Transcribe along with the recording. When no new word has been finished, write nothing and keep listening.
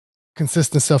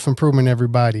Consistent self-improvement,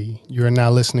 everybody. You are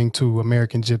now listening to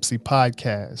American Gypsy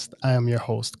Podcast. I am your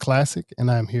host, Classic,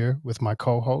 and I am here with my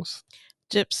co-host,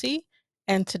 Gypsy.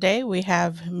 And today we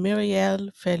have Muriel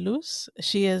Felus.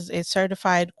 She is a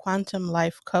certified quantum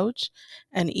life coach,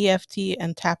 an EFT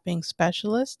and tapping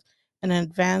specialist, and an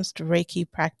advanced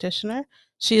Reiki practitioner.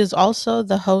 She is also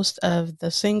the host of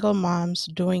the Single Moms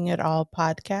Doing It All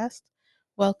podcast.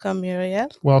 Welcome,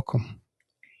 Muriel. Welcome.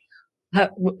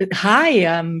 Hi,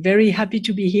 I'm very happy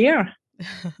to be here.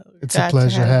 It's a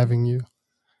pleasure having you.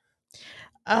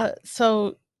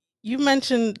 So you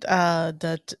mentioned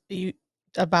that you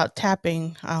about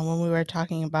tapping when we were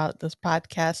talking about this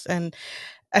podcast, and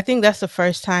I think that's the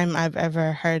first time I've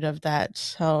ever heard of that.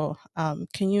 So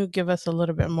can you give us a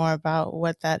little bit more about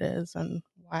what that is and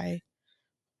why we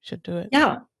should do it?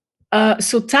 Yeah.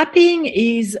 So tapping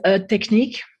is a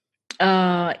technique.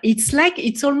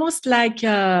 It's almost like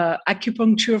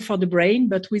acupuncture for the brain,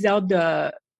 but without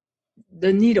the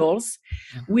needles.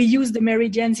 We use the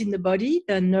meridians in the body,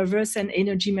 the nervous and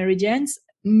energy meridians,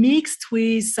 mixed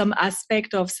with some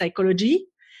aspect of psychology.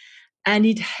 And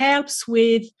it helps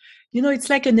with, it's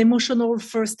like an emotional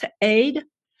first aid,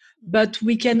 but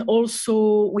we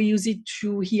use it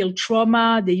to heal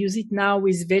trauma. They use it now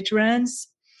with veterans.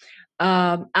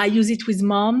 I use it with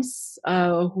moms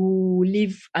who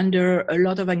live under a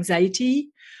lot of anxiety.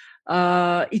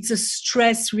 It's a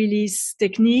stress release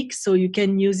technique, so you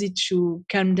can use it to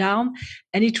calm down.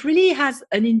 And it really has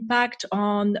an impact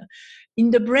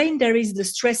in the brain, there is the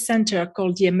stress center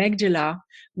called the amygdala,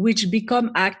 which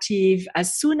become active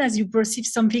as soon as you perceive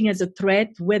something as a threat,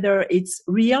 whether it's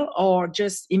real or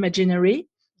just imaginary,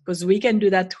 because we can do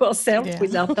that to ourselves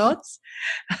with our thoughts.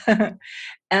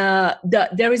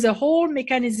 There is a whole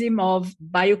mechanism of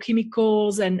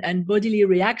biochemicals and bodily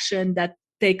reaction that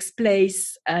takes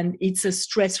place, and it's a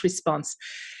stress response.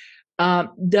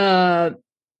 Not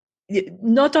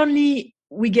only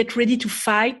we get ready to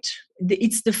fight,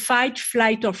 it's the fight,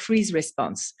 flight, or freeze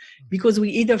response, because we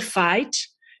either fight.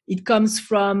 It comes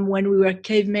from when we were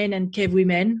cavemen and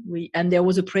cavewomen, and there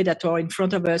was a predator in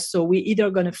front of us, so we're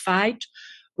either going to fight,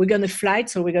 we're going to flight,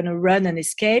 so we're going to run and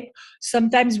escape.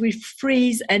 Sometimes we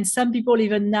freeze, and some people,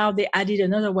 even now, they added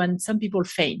another one, some people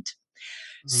faint.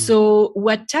 So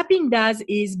what tapping does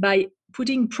is, by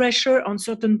putting pressure on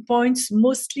certain points,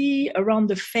 mostly around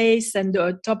the face and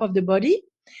the top of the body,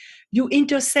 you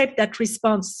intercept that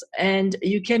response, and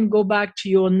you can go back to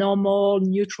your normal,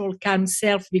 neutral, calm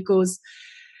self. Because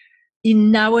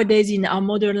nowadays, in our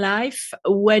modern life,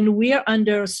 when we're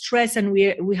under stress and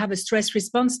we have a stress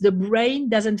response, the brain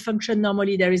doesn't function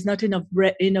normally. There is not enough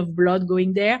blood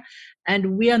going there,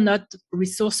 and we are not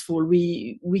resourceful.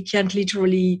 We can't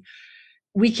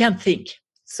think.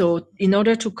 So in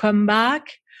order to come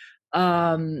back,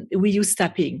 we use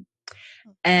tapping.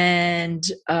 And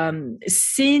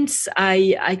since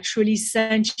I actually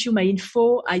sent you my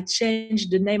info, I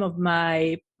changed the name of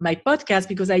my podcast,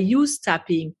 because I use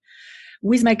tapping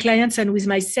with my clients and with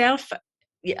myself.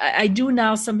 I do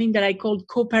now something that I call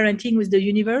co-parenting with the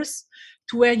universe,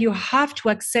 to where you have to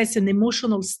access an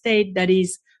emotional state that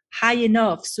is high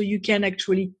enough so you can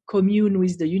actually commune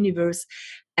with the universe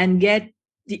and get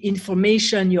the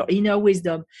information, your inner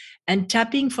wisdom. And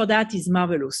tapping for that is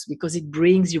marvelous, because it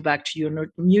brings you back to your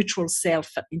neutral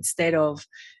self instead of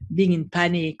being in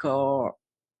panic or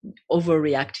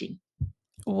overreacting.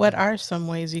 What are some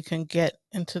ways you can get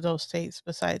into those states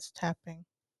besides tapping?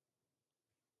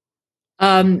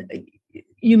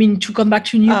 You mean to come back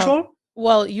to neutral?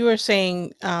 Well, you were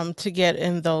saying to get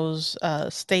in those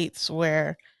states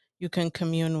where you can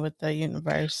commune with the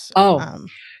universe.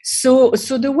 So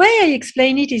the way I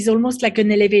explain it is almost like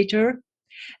an elevator.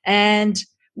 And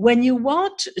when you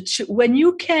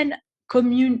can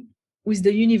commune with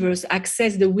the universe,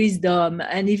 access the wisdom,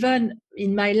 and even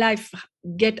in my life,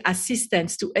 get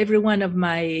assistance to every one of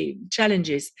my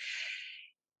challenges,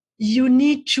 you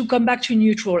need to come back to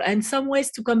neutral. And some ways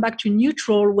to come back to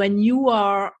neutral when you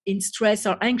are in stress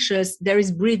or anxious, there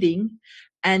is breathing.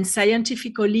 And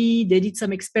scientifically, they did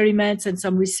some experiments and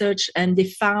some research, and they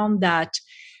found that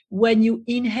when you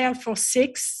inhale for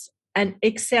 6 and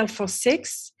exhale for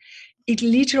 6, it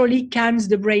literally calms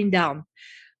the brain down.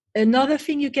 Another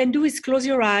thing you can do is close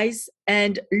your eyes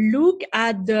and look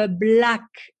at the black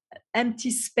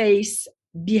empty space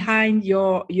behind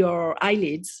your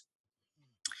eyelids.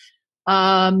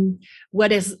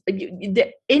 What is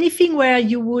anything where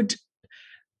you would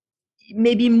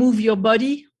maybe move your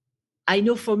body? I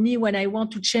know for me, when I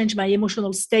want to change my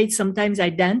emotional state, sometimes I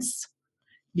dance,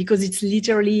 because it's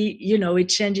literally, it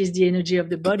changes the energy of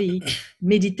the body.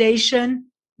 Meditation,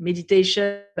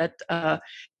 but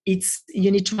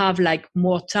you need to have like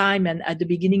more time, and at the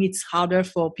beginning it's harder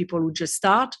for people who just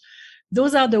start.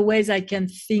 Those are the ways I can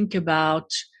think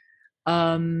about.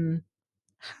 How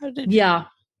did Yeah.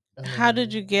 How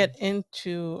did you get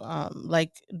into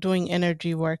like doing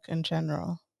energy work in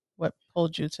general? What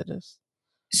pulled you to this?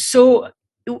 So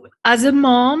as a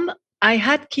mom, I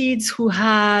had kids who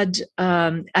had,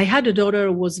 I had a daughter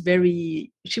who was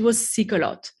she was sick a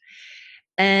lot.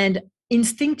 And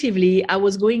instinctively, I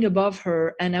was going above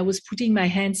her and I was putting my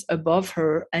hands above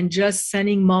her and just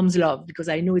sending mom's love, because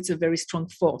I know it's a very strong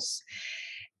force.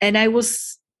 And I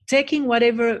was taking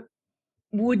whatever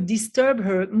would disturb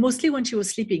her, mostly when she was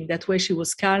sleeping. That way she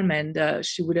was calm and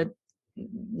she wouldn't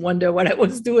wonder what I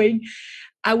was doing.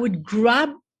 I would grab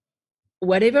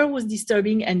whatever was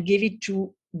disturbing and give it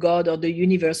to God or the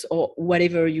universe or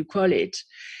whatever you call it.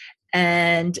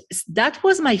 And that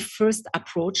was my first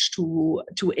approach to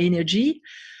energy.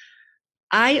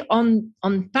 On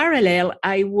parallel,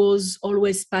 I was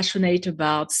always passionate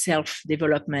about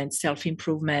self-development,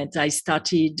 self-improvement. I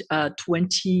started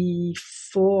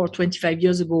 25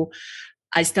 years ago.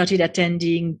 I started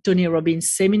attending Tony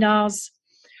Robbins seminars.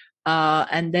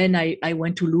 And then I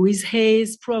went to Louise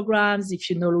Hay's programs, if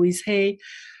you know Louise Hay.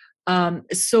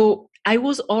 So I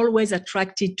was always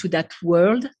attracted to that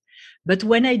world. But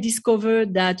when I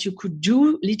discovered that you could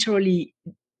do literally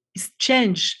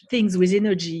change things with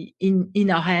energy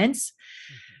in our hands,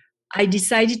 I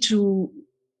decided to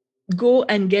go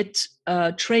and get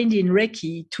trained in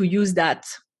Reiki to use that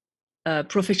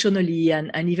professionally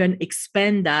and even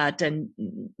expand that and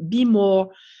be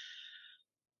more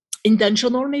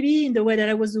intentional maybe in the way that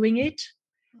I was doing it.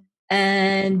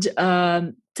 And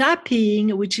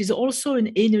tapping, which is also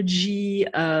an energy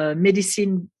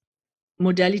medicine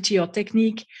modality or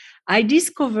technique, I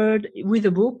discovered with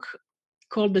a book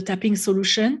called The Tapping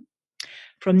Solution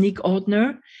from Nick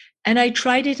Ortner. And I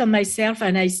tried it on myself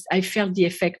and I felt the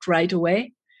effect right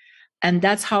away. And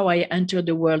that's how I entered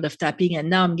the world of tapping. And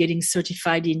now I'm getting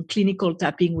certified in clinical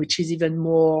tapping, which is even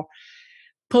more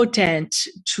potent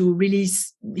to really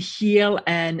heal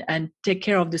and take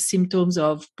care of the symptoms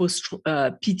of post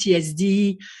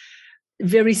PTSD.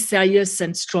 Very serious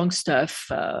and strong stuff.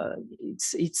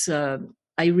 It's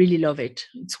I really love it.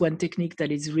 It's one technique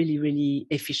that is really, really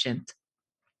efficient.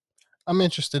 I'm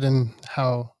interested in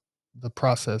how the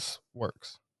process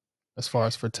works as far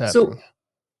as for tapping. So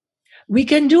we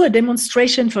can do a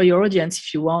demonstration for your audience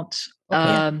if you want.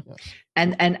 Okay. Yes.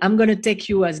 And I'm going to take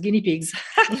you as guinea pigs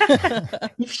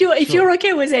if you're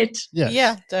okay with it. Yes.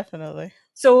 Yeah, definitely.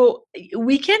 So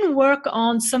we can work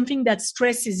on something that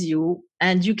stresses you,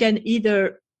 and you can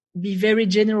either be very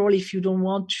general if you don't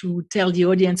want to tell the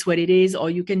audience what it is, or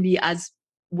you can be as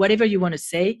whatever you want to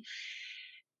say.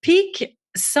 Pick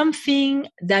something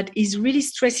that is really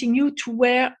stressing you to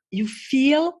where you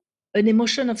feel an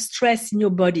emotion of stress in your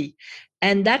body.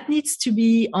 And that needs to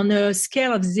be on a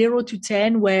scale of 0 to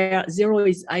 10, where 0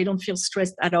 is I don't feel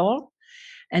stressed at all.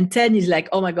 And 10 is like,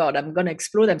 oh my God, I'm going to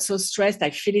explode. I'm so stressed. I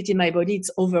feel it in my body. It's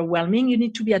overwhelming. You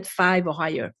need to be at 5 or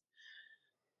higher.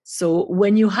 So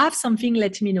when you have something,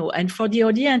 let me know. And for the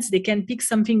audience, they can pick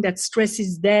something that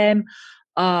stresses them,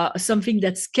 something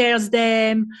that scares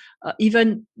them,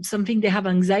 even something they have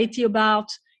anxiety about,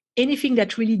 anything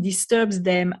that really disturbs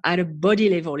them at a body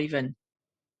level even.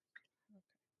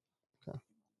 Okay.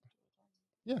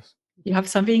 Yes. You have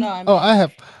something? No, I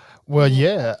have. Well,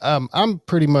 yeah. I'm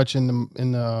pretty much in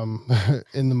the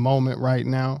in the moment right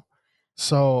now,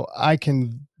 so I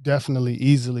can definitely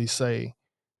easily say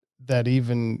that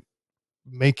even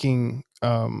making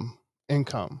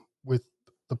income with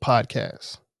the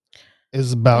podcast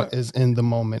is about as in the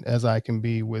moment as I can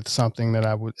be with something that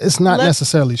I would. It's not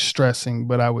necessarily stressing,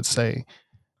 but I would say.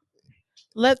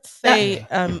 Let's say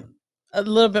a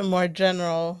little bit more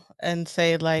general and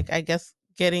say, like, I guess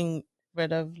getting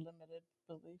rid of limited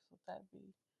beliefs. Would that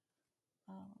be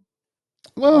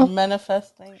well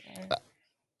manifesting?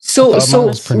 So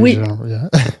general, yeah.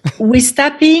 with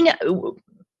tapping,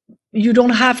 you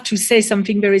don't have to say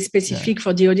something very specific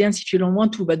for the audience if you don't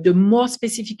want to, but the more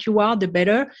specific you are, the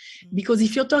better. Because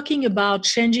if you're talking about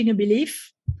changing a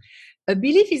belief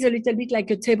is a little bit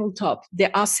like a tabletop.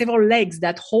 There are several legs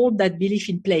that hold that belief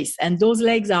in place. And those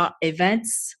legs are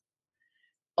events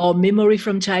or memory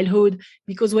from childhood.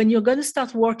 Because when you're going to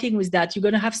start working with that, you're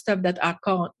going to have stuff that are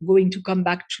going to come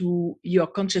back to your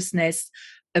consciousness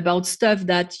about stuff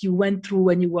that you went through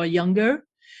when you were younger.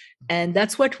 And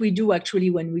that's what we do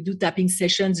actually when we do tapping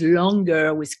sessions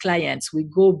longer with clients. We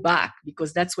go back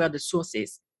because that's where the source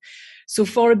is. So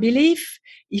for a belief,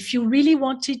 if you really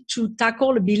wanted to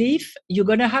tackle a belief, you're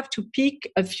going to have to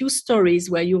pick a few stories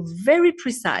where you're very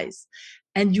precise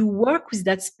and you work with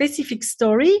that specific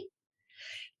story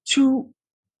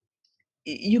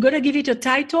you're going to give it a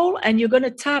title, and you're going to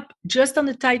tap just on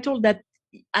the title that,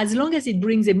 as long as it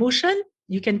brings emotion,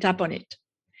 you can tap on it.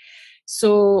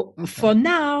 So for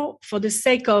now, for the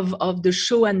sake of the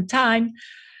show and time,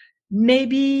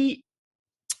 maybe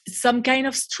some kind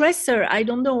of stressor, I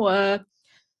don't know,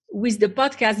 with the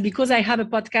podcast, because I have a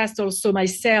podcast also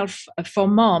myself for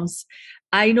moms.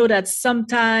 I know that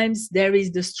sometimes there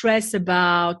is the stress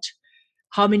about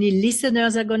how many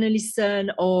listeners are going to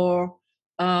listen, or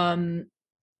am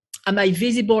I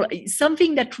visible?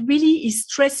 Something that really is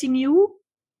stressing you,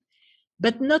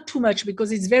 but not too much,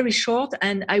 because it's very short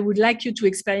and I would like you to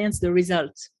experience the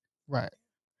result. Right.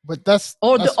 But that's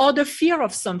the fear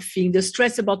of something, the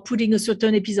stress about putting a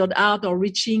certain episode out or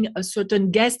reaching a certain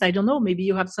guest. I don't know, maybe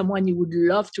you have someone you would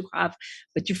love to have,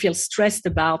 but you feel stressed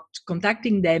about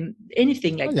contacting them,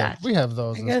 anything like that. We have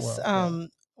those I guess, as well.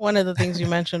 one of the things you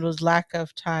mentioned was lack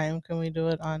of time. Can we do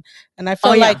it on? And I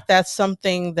feel like that's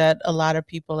something that a lot of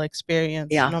people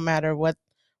experience, no matter what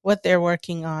they're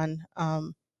working on.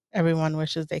 Everyone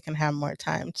wishes they can have more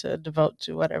time to devote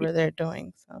to whatever they're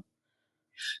doing.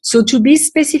 So to be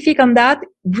specific on that,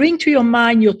 bring to your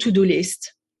mind your to-do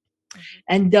list.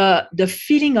 And the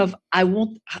feeling of I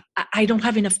don't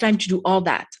have enough time to do all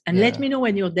that. And let me know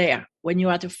when you're there, when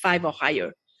you're at a 5 or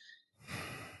higher.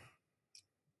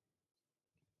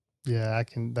 Yeah, I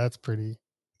can. That's pretty.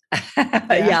 For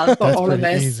that's all pretty of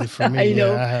us. easy for me. I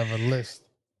know. I have a list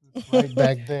right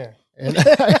back there.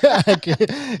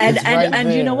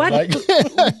 And you know what?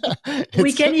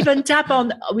 We can even tap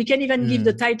on. We can even give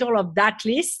the title of that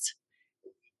list.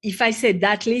 If I say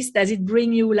that list, does it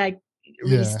bring you like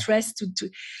really stress to?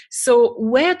 So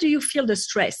where do you feel the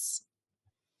stress?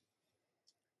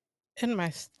 In my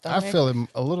stomach. I feel it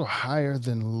a little higher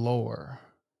than lower,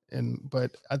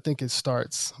 but I think it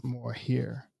starts more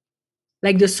here.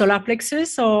 Like the solar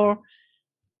plexus, or?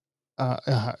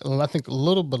 I think a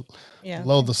little bit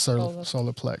below the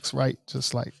solar plex, right?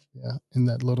 Just like in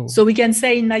that little. So we can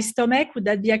say in my stomach. Would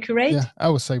that be accurate? Yeah, I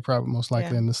would say probably most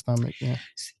likely in the stomach. Yeah.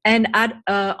 And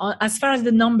as far as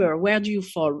the number, where do you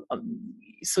fall?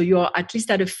 So you're at least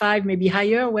at a 5, maybe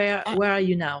higher. Where are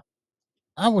you now?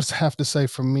 I would have to say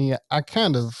for me, I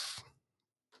kind of.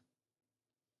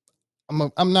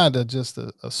 I'm not just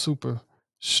a super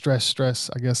stress,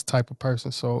 I guess, type of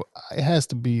person. So it has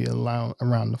to be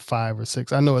around the 5 or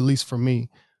 6. I know, at least for me.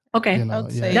 Okay. You know,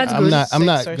 that's good. I'm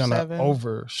not gonna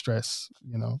over stress,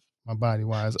 my body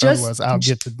wise. Otherwise I'll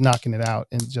get to knocking it out,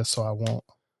 and just so I won't,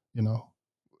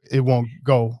 it won't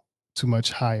go too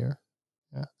much higher.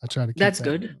 Yeah. I try to keep that's that.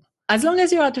 Good. As long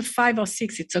as you're at a 5 or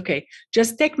 6, it's okay.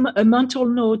 Just take a mental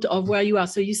note of where you are.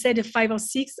 So you said a 5 or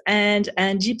 6, and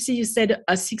Gypsy, you said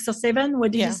a 6 or 7.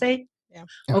 What did you say? Yeah.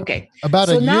 Okay. About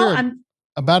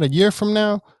a year from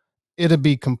now, it'll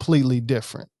be completely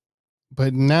different.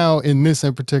 But now, in this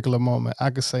in particular moment, I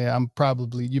could say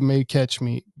you may catch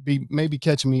me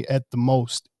at the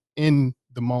most in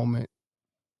the moment.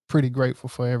 Pretty grateful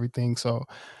for everything. So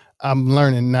I'm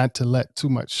learning not to let too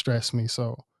much stress me.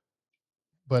 So,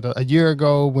 but a year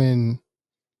ago, when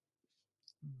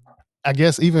I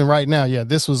guess even right now,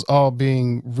 this was all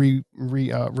being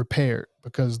repaired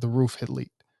because the roof had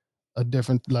leaked. A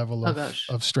different level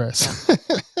of stress.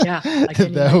 Yeah, I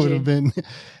can that imagine. would have been,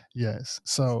 yes.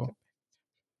 So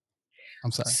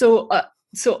I'm sorry.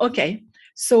 So okay.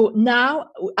 So now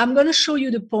I'm going to show you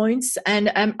the points,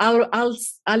 and I'll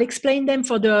explain them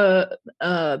for the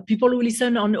people who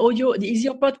listen on audio. Is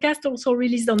your podcast also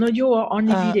released on audio or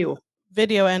only video?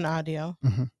 Video and audio.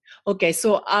 Mm-hmm. Okay,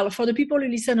 so for the people who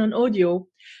listen on audio,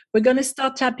 we're going to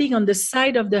start tapping on the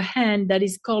side of the hand that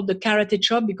is called the karate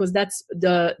chop, because that's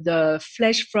the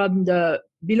flesh from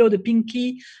below the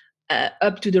pinky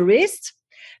up to the wrist.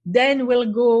 Then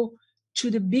we'll go to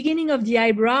the beginning of the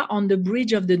eyebrow on the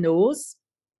bridge of the nose.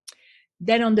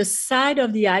 Then on the side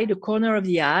of the eye, the corner of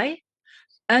the eye,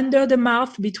 under the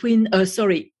mouth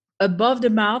above the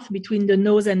mouth between the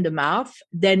nose and the mouth,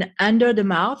 then under the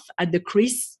mouth at the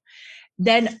crease.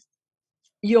 Then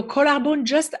your collarbone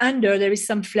just under, there is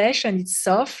some flesh and it's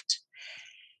soft.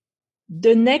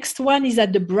 The next one is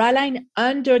at the brow line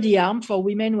under the arm, for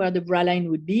women where the brow line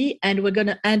would be. And we're going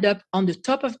to end up on the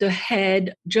top of the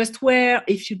head, just where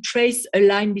if you trace a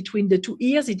line between the two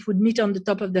ears, it would meet on the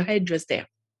top of the head just there.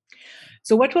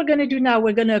 So what we're going to do now,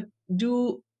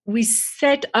 we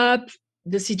set up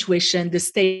the situation, the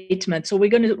statement. So we're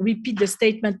going to repeat the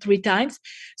statement 3 times.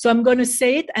 So I'm going to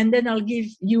say it, and then I'll give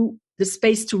you the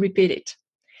space to repeat it.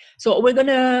 So we're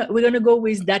gonna go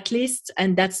with that list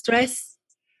and that stress.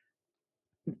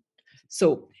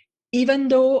 So even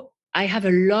though I have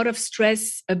a lot of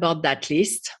stress about that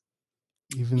list.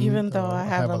 Even though I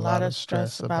have a lot of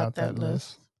stress about that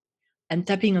list. And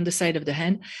tapping on the side of the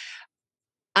hand,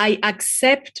 I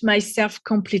accept myself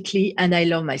completely and I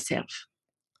love myself.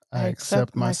 I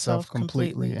accept myself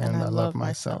completely and I love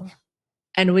myself.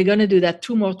 And we're going to do that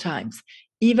 2 more times.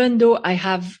 Even though I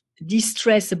have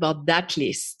distress about that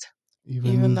list.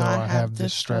 Even though I have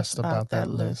distress about that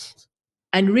list.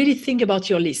 And really think about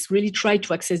your list. Really try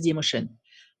to access the emotion.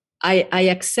 I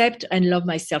accept and love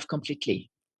myself completely.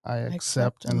 I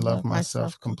accept and love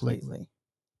myself completely.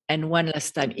 And one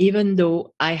last time, even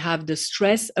though I have the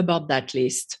stress about that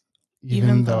list.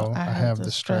 Even though I have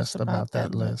the stress about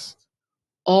that list.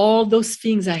 All those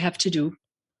things I have to do.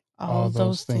 All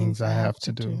those things I have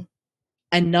to do.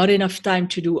 And not enough time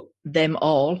to do them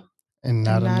all. And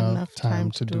not enough time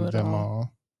to do them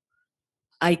all.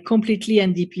 I completely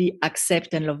and deeply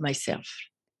accept and love myself.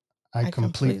 I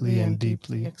completely and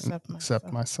deeply accept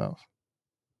myself.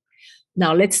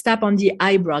 Now let's tap on the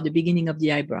eyebrow, the beginning of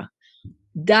the eyebrow.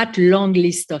 That long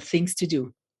list of things to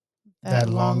do. That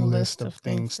long list of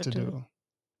things to do.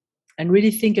 And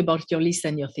really think about your list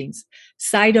and your things.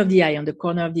 Side of the eye, on the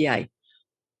corner of the eye.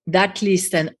 That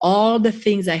list and all the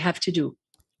things I have to do.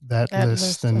 That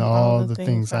list and all the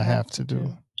things I have to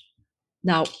do.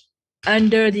 Now,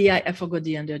 under the eye, I forgot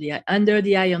the under the eye. Under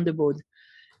the eye on the bone.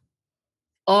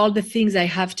 All the things I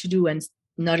have to do and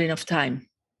not enough time.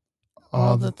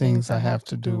 All the things I have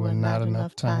to do and not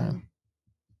enough time.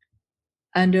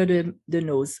 Under the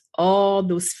nose. All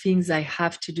those things I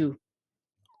have to do.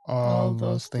 All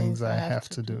those things I have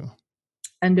to do.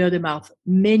 Under the mouth.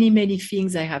 Many, many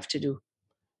things I have to do.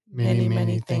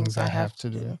 Many things I have to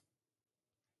do.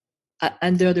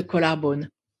 Under the collarbone.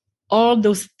 All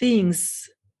those things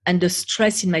and the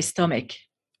stress in my stomach.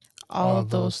 All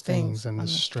those things and the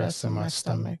stress in my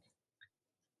stomach.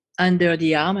 Under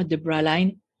the arm, at the bra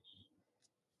line.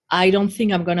 I don't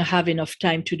think I'm going to have enough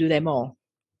time to do them all.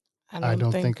 I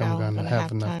don't think I'm going to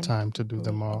have enough time to do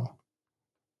them all.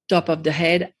 Top of the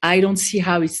head. I don't see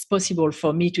how it's possible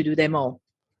for me to do them all.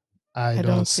 I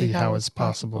don't see how it's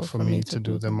possible for me to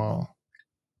do them all.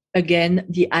 Again,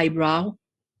 the eyebrow.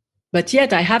 But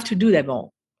yet I have to do them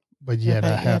all. But yet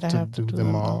I have to do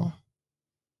them all.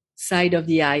 Side of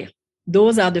the eye.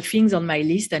 Those are the things on my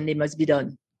list and they must be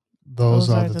done. Those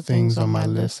are the things on my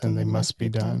list and they must be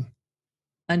done.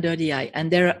 Under the eye. And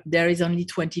there is only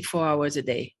 24 hours a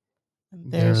day.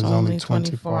 There is only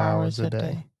 24 hours a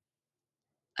day.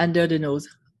 Under the nose.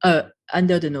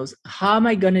 Under the nose. How am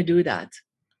I going to do that?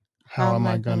 How am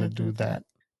I going to do that?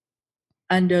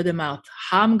 Under the mouth.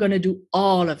 How am I going to do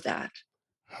all of that?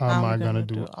 How am I going to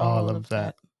do all of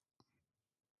that?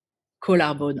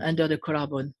 Collarbone. Under the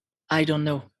collarbone. I don't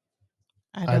know.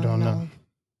 I don't know.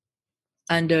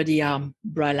 Under the arm,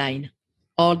 bra line.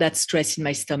 All that stress in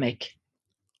my stomach.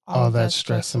 All that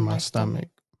stress in my stomach.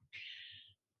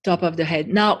 Top of the head.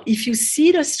 Now, if you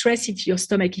see the stress in your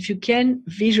stomach, if you can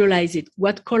visualize it,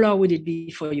 what color would it be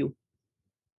for you?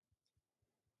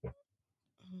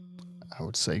 I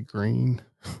would say green.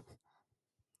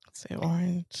 Say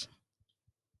orange.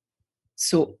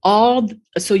 So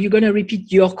you're going to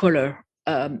repeat your color.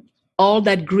 All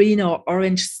that green or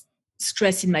orange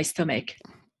stress in my stomach.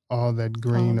 All that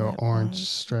green or orange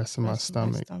stress in my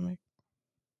stomach.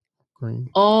 Green.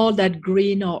 All that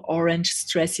green or orange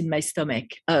stress in my stomach.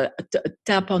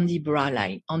 Tap on the bra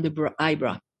line, on the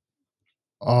eyebrow.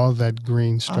 All that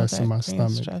green stress in my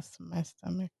stomach. Stress in my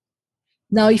stomach.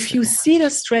 Now, if you see the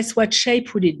stress, what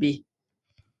shape would it be?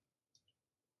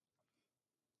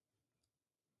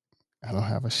 I don't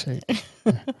have a shape.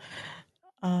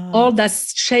 All that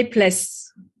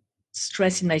shapeless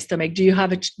stress in my stomach. Do you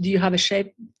have a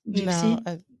shape? No.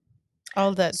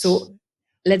 All that. So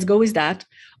let's go with that.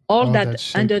 All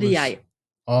that under the eye.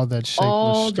 All that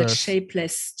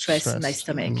shapeless stress in my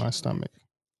stomach.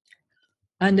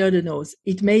 Under the nose.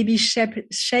 It may be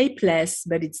shapeless,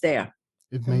 but it's there.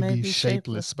 It may be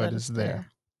shapeless, but it's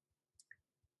there.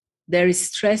 There is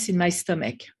stress in my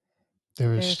stomach.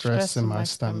 There is stress in my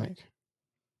stomach.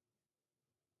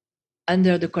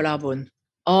 Under the collarbone.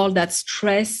 All that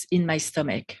stress in my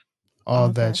stomach. All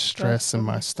that stress in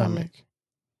my stomach.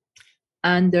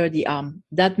 Under the arm.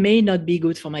 That may not be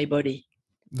good for my body.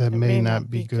 That may not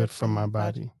be good for my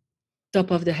body.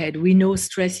 Top of the head. We know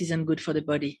stress isn't good for the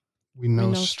body. We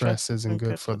know stress isn't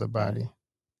good for the body.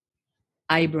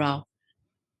 Eyebrow.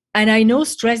 And I know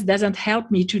stress doesn't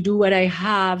help me to do what I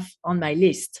have on my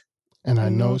list. And I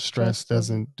know stress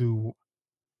doesn't help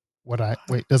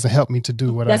me to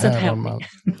do what I have on my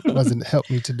doesn't help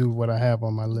me to do what I have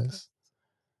on my list.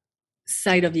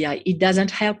 Side of the eye. It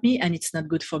doesn't help me and it's not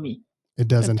good for me. It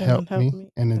doesn't help me,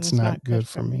 and it's not good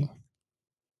for me.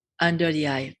 Under the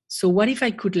eye. So what if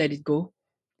I could let it go?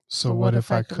 So what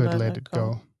if I could let it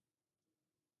go?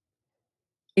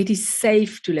 It is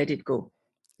safe to let it go.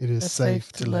 It is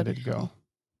safe to let it go.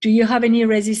 Do you have any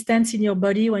resistance in your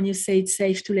body when you say it's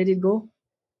safe to let it go?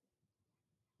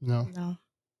 No.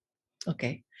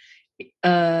 Okay.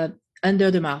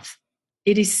 Under the mouth.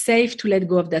 It is safe to let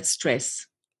go of that stress.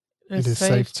 It is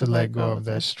safe to let go of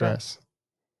that stress.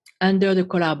 Under the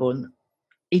collarbone.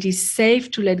 It is safe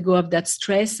to let go of that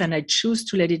stress, and I choose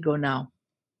to let it go now.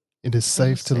 It is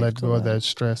safe to let go of that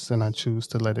stress, and I choose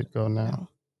to let it go now.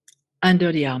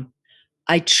 Under the arm.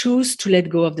 I choose to let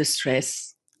go of the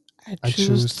stress. I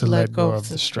choose to let go of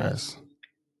the stress.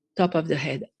 Top of the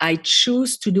head. I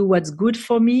choose to do what's good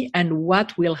for me and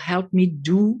what will help me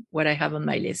do what I have on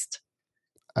my list.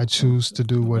 I choose to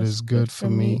do what is good for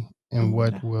me and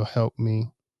what will help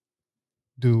me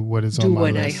do what is on my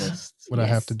list. What I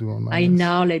have to do on my list. I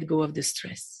now let go of the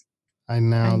stress. I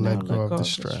now let go of the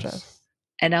stress.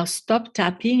 And I'll stop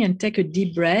tapping and take a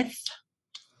deep breath.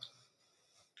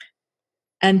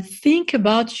 And think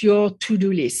about your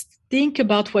to-do list. Think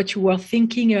about what you were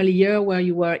thinking earlier, where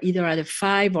you were either at a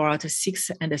 5 or at a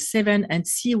 6 and a 7, and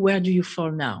see where do you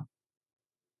fall now.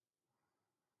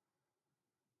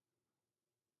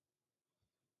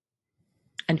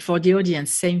 And for the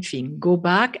audience, same thing. Go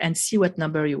back and see what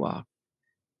number you are.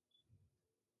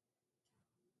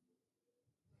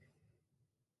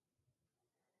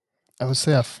 I would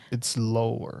say it's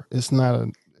lower. It's not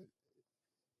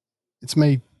it's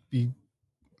maybe,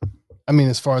 I mean,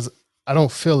 as far as, I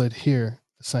don't feel it here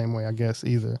the same way, I guess,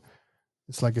 either.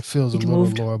 It's like it feels a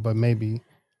little lower, but maybe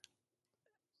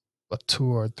a 2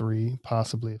 or 3,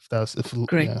 possibly, if that's lower.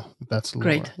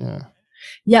 Great. Yeah.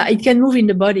 Yeah, it can move in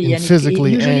the body, and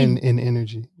physically and in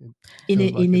energy. In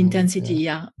intensity,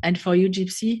 yeah. And for you,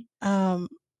 Gypsy?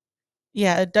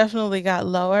 Yeah, it definitely got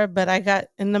lower, but I got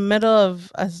in the middle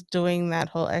of us doing that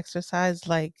whole exercise,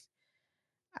 like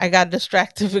I got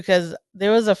distracted because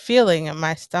there was a feeling in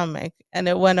my stomach and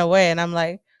it went away, and I'm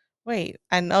like, wait,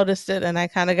 I noticed it and I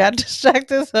kind of got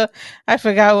distracted, so I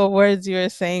forgot what words you were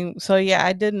saying. So yeah,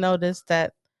 I did notice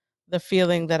that the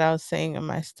feeling that I was saying in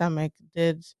my stomach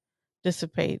did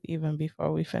dissipate even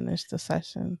before we finished the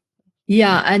session.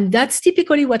 Yeah, and that's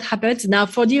typically what happens. Now,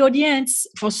 for the audience,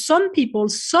 for some people,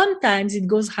 sometimes it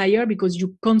goes higher because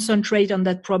you concentrate on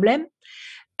that problem.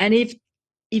 And if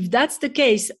that's the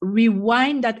case,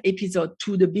 rewind that episode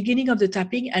to the beginning of the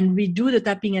tapping and redo the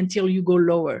tapping until you go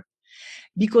lower.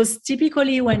 Because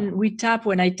typically when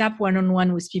I tap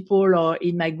one-on-one with people or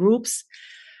in my groups,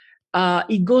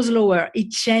 it goes lower,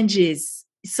 it changes.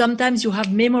 Sometimes you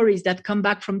have memories that come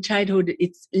back from childhood.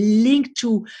 It's linked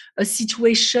to a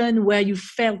situation where you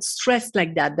felt stressed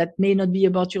like that may not be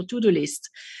about your to-do list.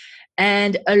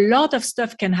 And a lot of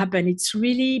stuff can happen. It's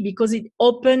really because it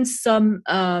opens some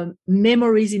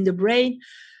memories in the brain.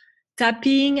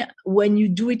 Tapping, when you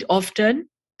do it often,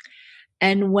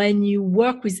 and when you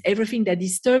work with everything that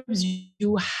disturbs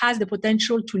you, has the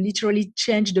potential to literally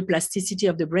change the plasticity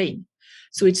of the brain.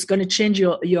 So it's going to change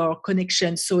your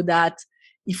connection, so that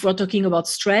if we're talking about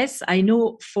stress, I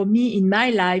know for me in my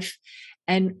life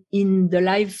and in the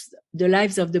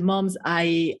lives of the moms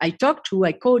I talk to,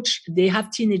 I coach, they have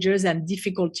teenagers and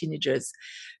difficult teenagers.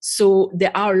 So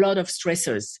there are a lot of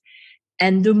stressors.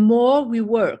 And the more we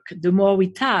work, the more we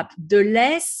tap, the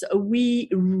less we,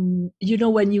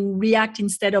 when you react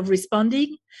instead of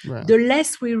responding, right, the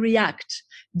less we react,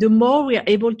 the more we are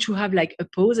able to have like a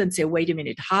pause and say, wait a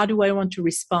minute, how do I want to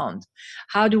respond?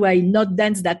 How do I not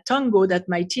dance that tango that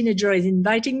my teenager is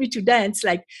inviting me to dance,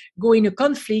 like go in a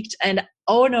conflict and,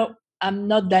 oh no, I'm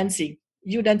not dancing.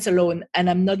 You dance alone and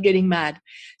I'm not getting mad.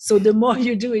 So the more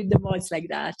you do it, the more it's like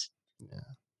that. Yeah.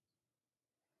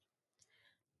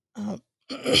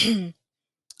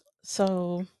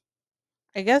 So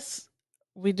I guess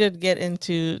we did get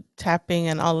into tapping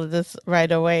and all of this right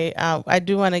away. I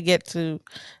do want to get to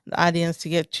the audience to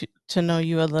get to know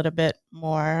you a little bit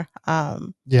more.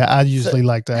 Yeah, I usually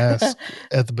like to ask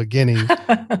at the beginning,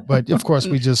 but of course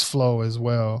we just flow as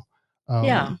well.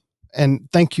 Yeah. And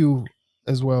thank you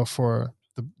as well for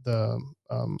the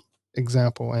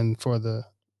example and for the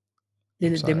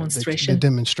demonstration. The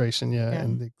demonstration,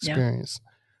 and the experience.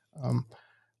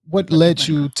 What led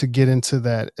you to get into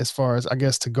that, as far as, I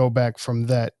guess, to go back from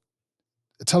that?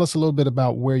 Tell us a little bit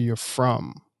about where you're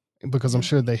from, because I'm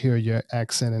sure they hear your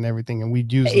accent and everything, and we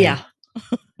usually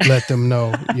let them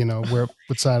know,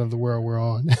 what side of the world we're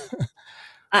on.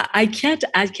 I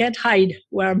can't hide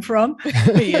where I'm from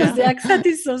because the accent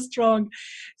is so strong.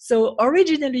 So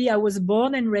originally I was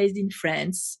born and raised in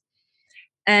France.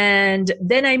 And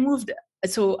then I moved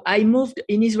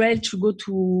in Israel to go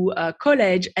to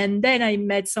college, and then I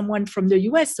met someone from the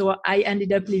US. So I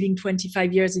ended up living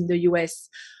 25 years in the US,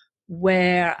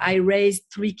 where I raised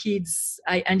 3 kids.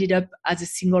 I ended up as a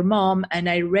single mom, and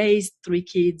I raised 3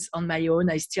 kids on my own.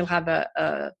 I still have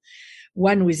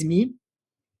one with me.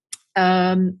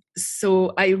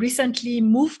 So I recently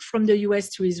moved from the US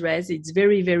to Israel. It's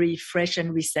very, very fresh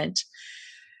and recent.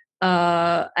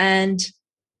 And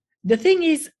the thing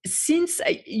is, since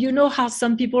you know how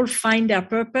some people find their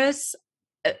purpose,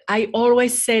 I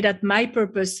always say that my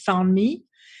purpose found me,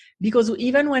 because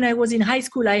even when I was in high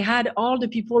school, I had all the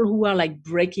people who were like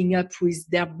breaking up with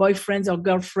their boyfriends or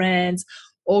girlfriends,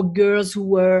 or girls who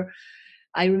were,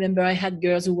 I remember I had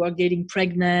girls who were getting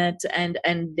pregnant and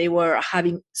they were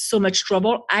having so much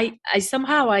trouble. I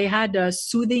somehow I had a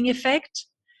soothing effect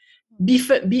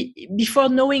before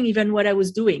knowing even what I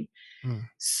was doing.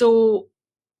 So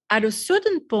at a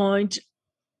certain point,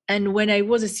 and when I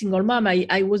was a single mom,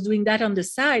 I was doing that on the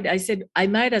side. I said, I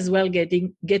might as well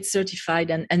get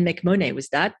certified and make money with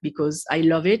that, because I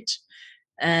love it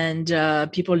and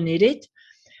people need it.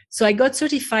 So I got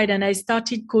certified and I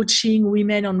started coaching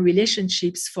women on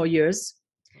relationships for years,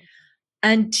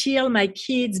 until my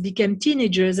kids became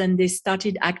teenagers and they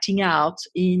started acting out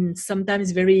in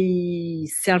sometimes very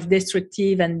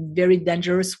self-destructive and very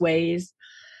dangerous ways.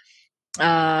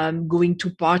 Going to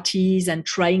parties and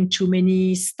trying too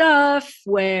many stuff,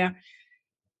 where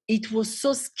it was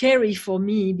so scary for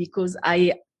me, because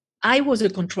I was a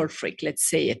control freak, let's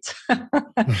say it.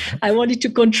 I wanted to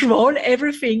control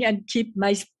everything and keep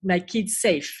my kids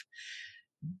safe.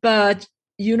 But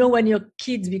you know, when your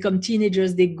kids become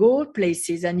teenagers, they go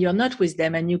places and you're not with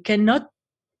them, and you cannot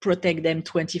protect them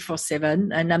 24/7,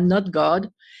 and I'm not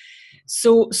God.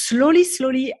 So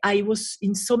slowly, I was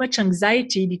in so much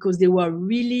anxiety, because they were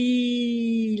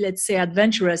really, let's say,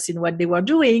 adventurous in what they were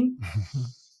doing.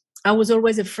 I was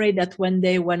always afraid that one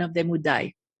day one of them would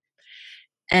die.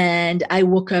 And I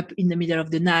woke up in the middle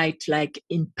of the night, like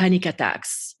in panic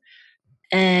attacks.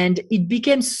 And it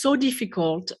became so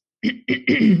difficult,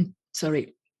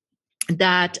 sorry,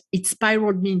 that it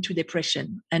spiraled me into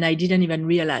depression. And I didn't even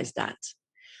realize that.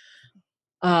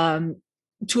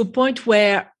 To a point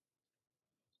where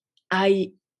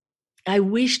I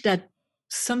wish that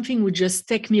something would just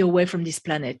take me away from this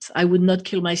planet. I would not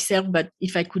kill myself, but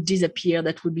if I could disappear,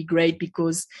 that would be great,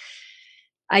 because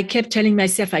I kept telling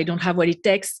myself I don't have what it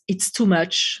takes. It's too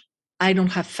much. I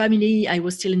don't have family. I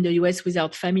was still in the US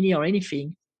without family or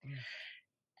anything.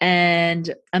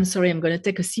 And I'm sorry, I'm going to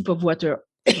take a sip of water.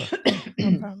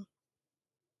 No problem.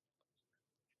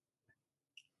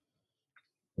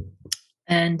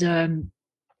 And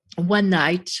one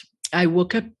night I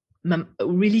woke up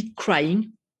really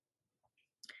crying,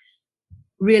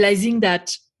 realizing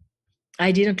that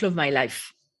I didn't love my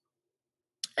life.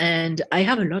 And I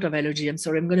have a lot of allergy. I'm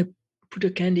sorry, I'm going to put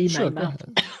a candy in my mouth.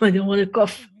 I don't want to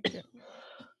cough.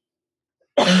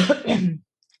 I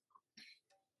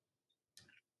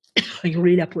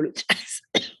really apologize.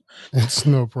 It's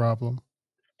no problem.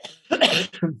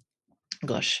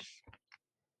 Gosh.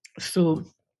 So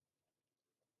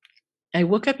I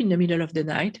woke up in the middle of the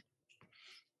night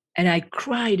and I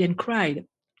cried and cried.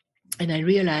 And I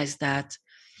realized that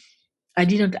I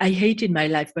hated my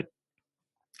life, but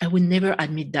I would never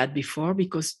admit that before,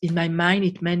 because in my mind,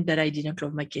 it meant that I didn't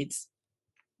love my kids.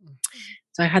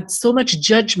 So I had so much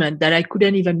judgment that I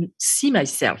couldn't even see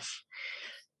myself.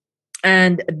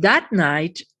 And that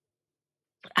night,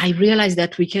 I realized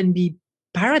that we can be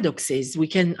paradoxes. We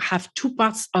can have 2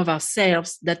 parts of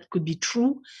ourselves that could be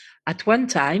true at one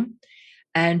time.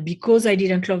 And because I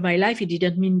didn't love my life, it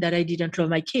didn't mean that I didn't love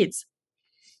my kids.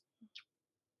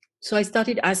 So I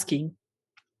started asking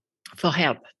for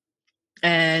help.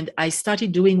 And I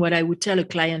started doing what I would tell a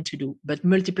client to do, but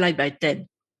multiplied by 10.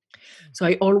 So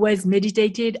I always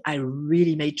meditated. I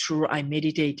really made sure I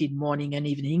meditated morning and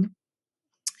evening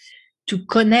to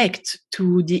connect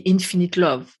to the infinite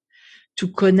love, to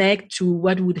connect to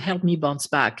what would help me bounce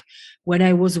back. When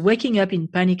I was waking up in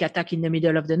panic attack in the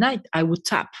middle of the night, I would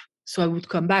tap. So I would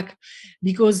come back,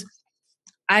 because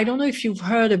I don't know if you've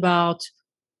heard about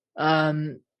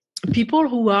people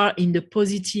who are in the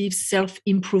positive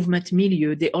self-improvement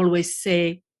milieu. They always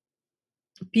say,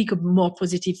 pick a more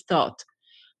positive thought.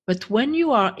 But when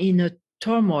you are in a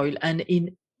turmoil and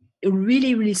in a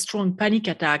really, really strong panic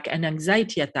attack and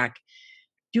anxiety attack,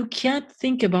 you can't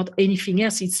think about anything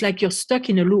else. It's like you're stuck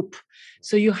in a loop.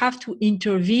 So you have to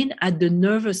intervene at the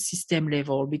nervous system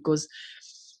level, because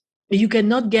you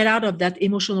cannot get out of that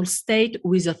emotional state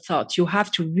with a thought. You have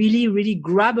to really, really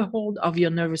grab a hold of your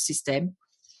nervous system,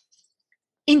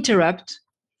 interrupt,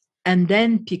 and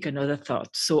then pick another thought.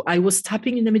 So I was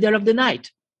tapping in the middle of the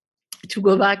night to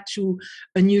go back to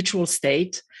a neutral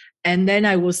state. And then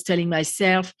I was telling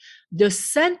myself, the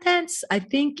sentence I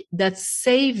think that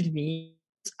saved me,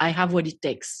 I have what it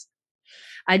takes.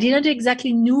 I didn't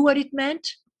exactly knew what it meant,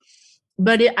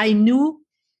 but I knew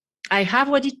I have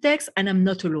what it takes and I'm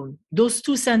not alone. Those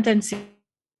two sentences,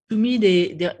 to me,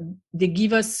 they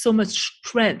give us so much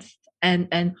strength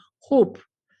and hope.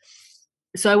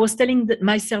 So I was telling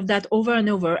myself that over and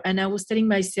over, and I was telling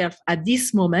myself, at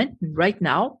this moment, right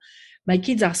now, my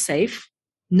kids are safe.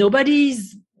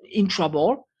 Nobody's in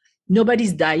trouble.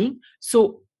 Nobody's dying.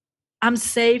 So I'm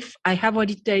safe. I have what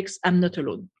it takes. I'm not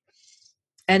alone.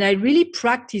 And I really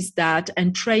practiced that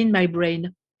and trained my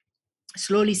brain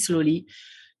slowly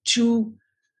to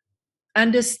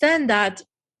understand that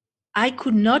I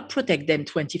could not protect them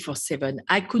 24/7.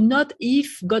 I could not,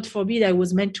 if God forbid I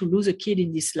was meant to lose a kid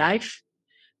in this life,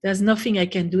 there's nothing I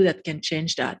can do that can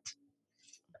change that.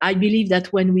 I believe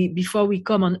that before we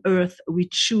come on earth, we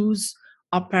choose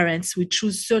our parents, we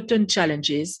choose certain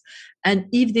challenges. And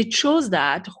if they chose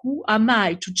that, who am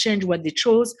I to change what they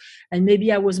chose? And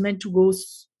maybe I was meant to go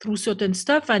through certain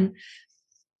stuff. And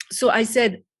so I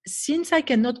said, since I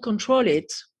cannot control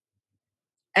it,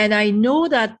 and I know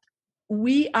that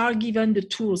we are given the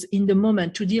tools in the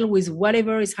moment to deal with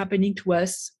whatever is happening to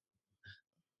us,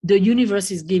 the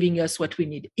universe is giving us what we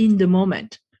need in the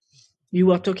moment. You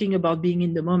were talking about being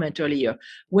in the moment earlier.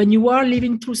 When you are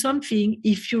living through something,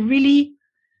 if you really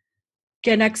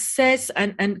can access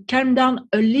and calm down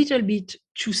a little bit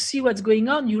to see what's going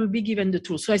on, you will be given the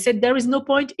tools. So I said, there is no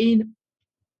point in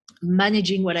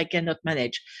managing what I cannot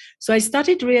manage. So I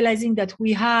started realizing that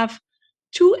we have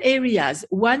two areas,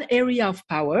 one area of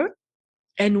power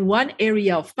and one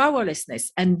area of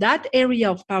powerlessness. And that area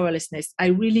of powerlessness, I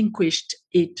relinquished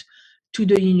it to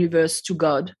the universe, to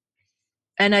God.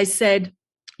 And I said,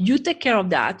 you take care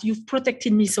of that. You've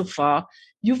protected me so far.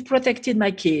 You've protected my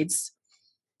kids.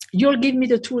 You'll give me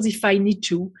the tools if I need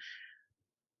to.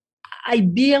 I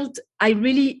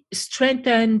really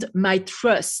strengthened my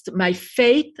trust, my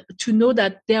faith to know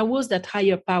that there was that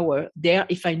higher power there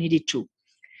if I needed to.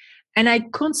 And I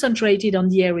concentrated on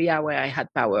the area where I had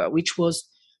power, which was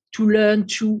to learn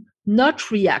to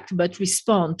not react, but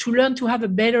respond, to learn to have a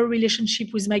better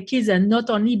relationship with my kids and not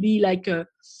only be like a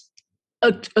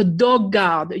dog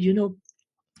guard, you know.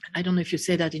 I don't know if you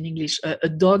say that in English, a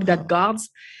dog that guards.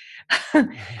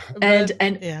 and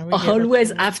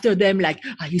always after them, like,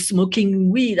 are you smoking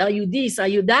weed? Are you this? Are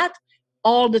you that?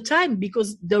 All the time,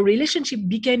 because the relationship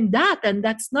became that. And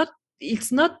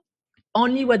it's not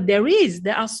only what there is.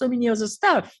 There are so many other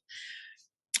stuff.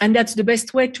 And that's the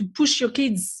best way to push your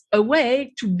kids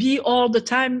away, to be all the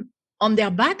time on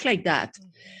their back like that.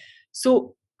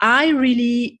 So I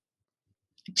really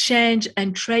change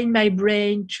and train my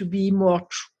brain to be more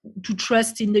to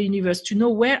trust in the universe, to know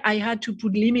where I had to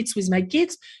put limits with my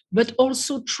kids, but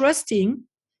also trusting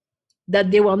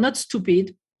that they were not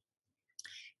stupid,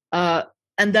 and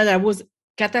that I was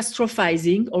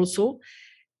catastrophizing also,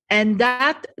 and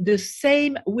that the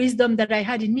same wisdom that I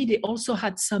had in me, they also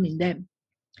had some in them.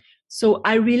 So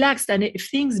I relaxed and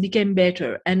things became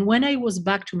better. And when I was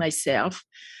back to myself,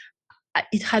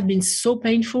 it had been so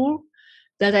painful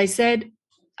that I said,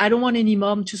 I don't want any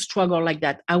mom to struggle like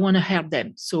that. I want to help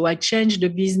them. So I changed the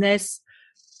business.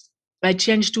 I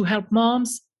changed to help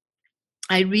moms.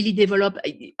 I really developed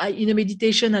in a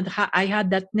meditation, and I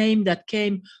had that name that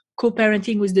came,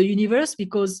 co-parenting with the universe,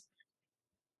 because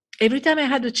every time I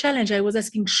had a challenge, I was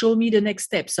asking, show me the next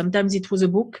step. Sometimes it was a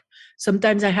book.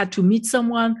 Sometimes I had to meet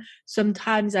someone.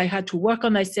 Sometimes I had to work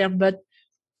on myself, but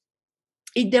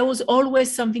there was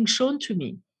always something shown to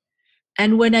me.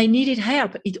 And when I needed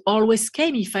help, it always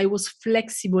came if I was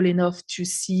flexible enough to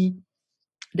see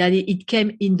that it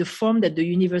came in the form that the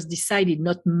universe decided,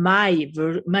 not my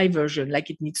version, like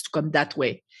it needs to come that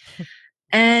way.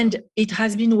 And it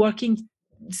has been working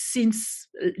since,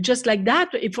 just like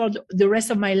that, for the rest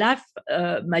of my life,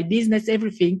 my business,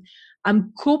 everything.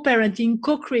 I'm co-parenting,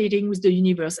 co-creating with the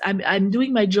universe. I'm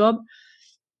doing my job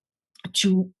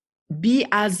to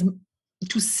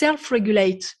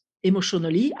self-regulate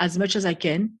emotionally as much as I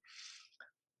can,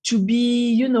 to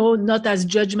be, not as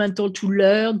judgmental, to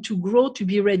learn, to grow, to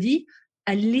be ready,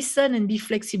 and listen and be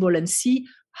flexible and see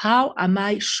how am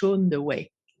I shown the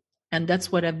way. And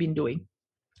that's what I've been doing,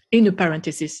 in a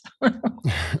parenthesis.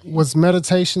 Was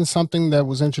meditation something that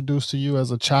was introduced to you as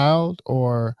a child,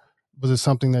 or was it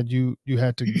something that you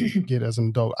had to get as an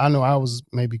adult? I know I was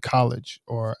maybe college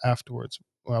or afterwards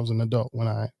when I was an adult when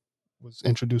I was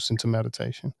introduced into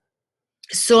meditation.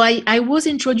 So I was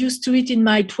introduced to it in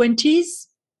my 20s.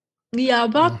 Yeah,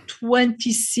 about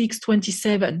 26,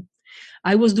 27.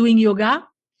 I was doing yoga,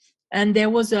 and there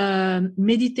was a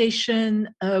meditation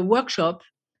workshop,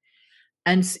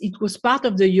 and it was part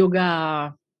of the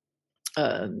yoga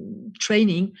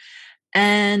training.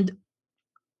 And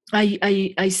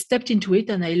I stepped into it,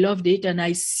 and I loved it, and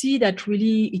I see that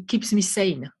really it keeps me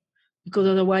sane, because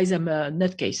otherwise I'm a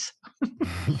nutcase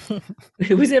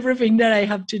with everything that I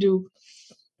have to do.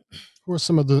 Who are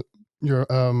some of your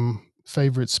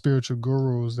favorite spiritual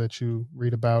gurus that you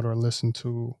read about or listen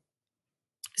to?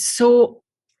 So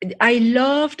I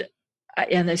loved,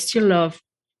 and I still love,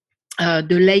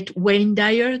 the late Wayne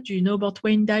Dyer. Do you know about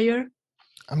Wayne Dyer?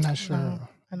 I'm not sure. No,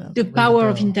 I don't. The Rings a Power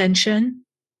of bell. Intention.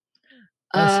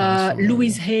 That sounds familiar.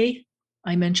 Louise Hay,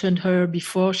 I mentioned her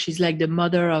before. She's like the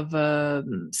mother of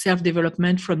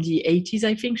self-development from the 80s,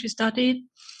 I think she started.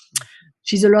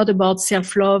 She's a lot about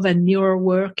self-love and mirror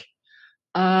work.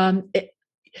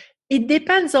 It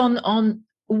depends on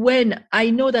when. I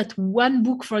know that one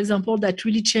book, for example, that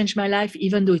really changed my life,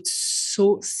 even though it's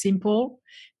so simple,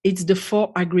 it's The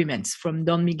 4 Agreements from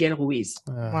Don Miguel Ruiz.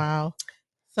 Wow.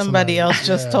 Somebody else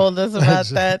just told us about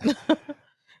that.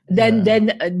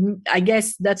 Then I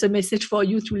guess that's a message for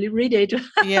you to read it.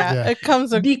 Yeah, it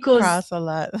comes across a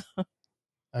lot.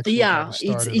 Actually, Yeah, we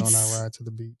started on our ride to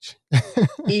the beach.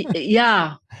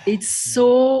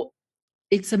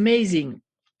 It's amazing.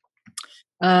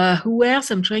 Who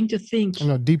else? I'm trying to think. I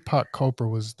know Deepak Chopra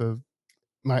was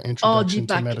my introduction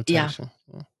to meditation.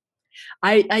 Yeah.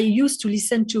 I used to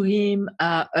listen to him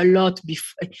a lot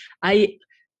before.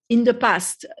 In the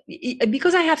past,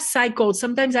 because I have cycles,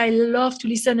 sometimes I love to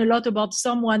listen a lot about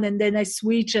someone, and then I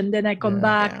switch, and then I come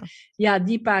back. Yeah,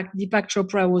 Deepak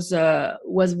Chopra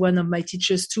was one of my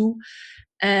teachers too.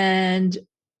 And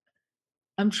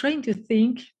I'm trying to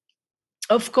think.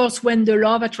 Of course, when the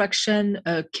Law of Attraction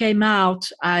came out,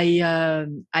 I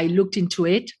looked into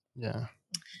it. Yeah.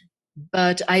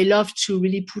 But I love to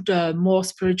really put a more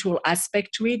spiritual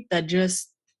aspect to it than just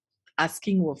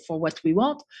asking for what we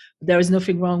want. There is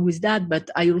nothing wrong with that, but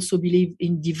I also believe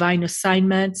in divine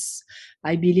assignments.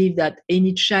 I believe that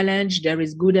any challenge, there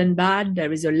is good and bad.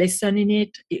 There is a lesson in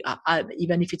it,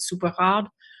 even if it's super hard.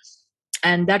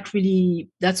 And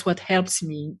that's what helps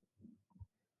me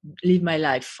live my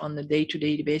life on a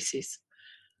day-to-day basis.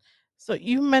 So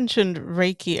you mentioned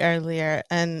Reiki earlier,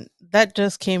 and that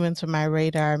just came into my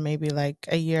radar maybe like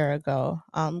a year ago.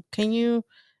 Can you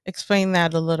explain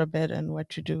that a little bit and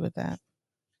what you do with that?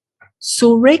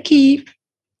 So Reiki,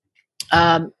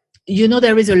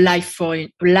 there is a life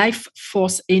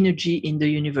force energy in the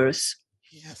universe.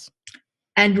 Yes.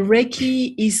 And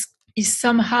Reiki is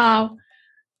somehow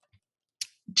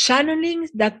channeling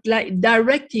that,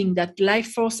 directing that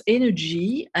life force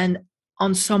energy, and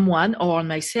on someone or on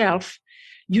myself,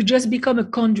 you just become a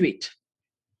conduit.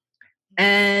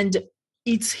 And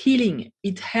it's healing.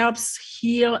 It helps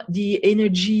heal the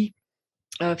energy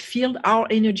field, our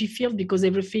energy field, because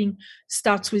everything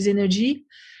starts with energy.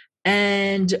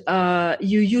 And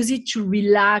you use it to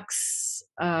relax,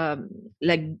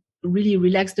 really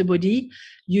relax the body.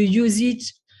 You use it,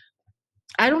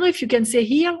 I don't know if you can say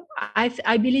heal.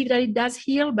 I believe that it does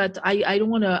heal, but I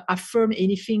don't want to affirm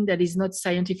anything that is not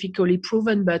scientifically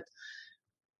proven. But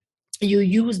you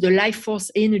use the life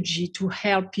force energy to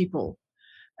help people.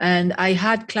 And I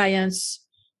had clients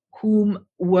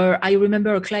I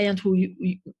remember a client who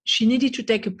she needed to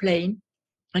take a plane,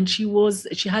 and she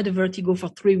had a vertigo for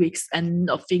 3 weeks, and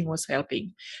nothing was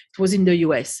helping. It was in the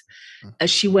US.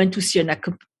 She went to see an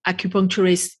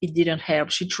acupuncturist. It didn't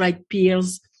help. She tried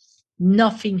pills.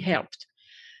 Nothing helped.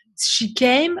 She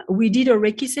came, we did a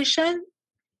Reiki session,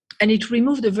 and it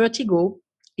removed the vertigo.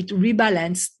 It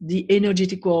rebalanced the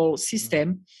energetical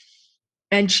system.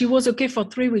 And she was okay for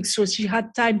 3 weeks. So she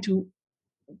had time to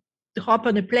hop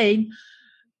on a plane,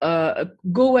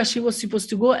 go where she was supposed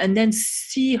to go, and then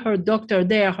see her doctor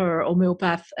there, her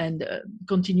homeopath, and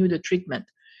continue the treatment.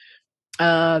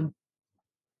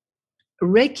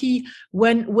 Reiki,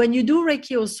 when you do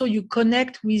Reiki, also you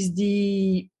connect with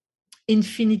the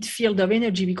infinite field of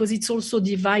energy, because it's also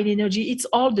divine energy. It's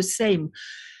all the same.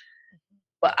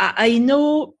 I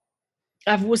know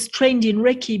I was trained in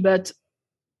Reiki, but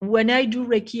when I do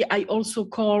Reiki, I also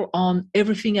call on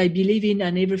everything I believe in,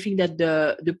 and everything that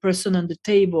the person on the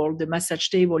table, the massage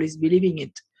table, is believing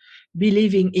in.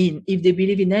 If they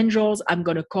believe in angels, I'm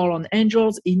going to call on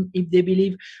angels. If they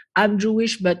believe, I'm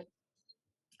Jewish, but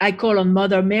I call on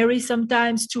Mother Mary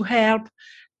sometimes to help.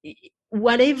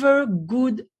 Whatever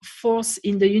good force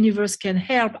in the universe can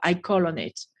help, I call on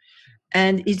it.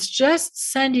 And it's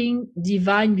just sending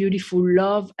divine, beautiful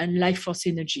love and life force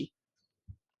energy.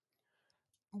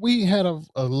 We had a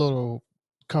little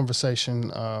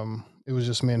conversation. It was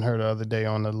just me and her the other day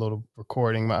on a little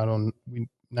recording. We're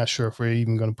not sure if we're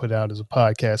even going to put it out as a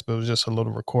podcast, but it was just a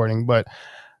little recording. But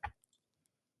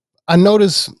I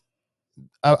noticed,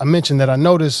 I mentioned that I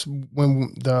noticed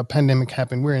when the pandemic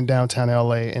happened, we're in downtown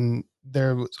LA, and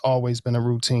there was always been a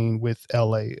routine with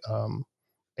LA.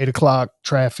 8 o'clock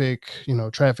traffic,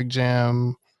 traffic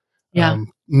jam. Yeah.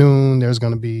 Noon, there's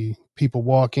going to be people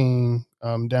walking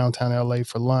downtown LA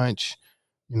for lunch.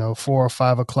 4 or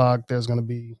 5 o'clock, there's going to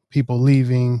be people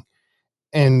leaving.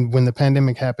 And when the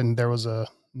pandemic happened, there was a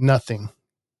nothing.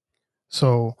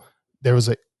 So there was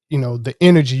the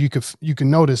energy you can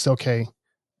notice, okay,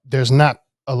 there's not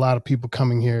a lot of people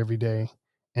coming here every day,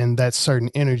 and that certain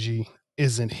energy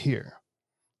isn't here.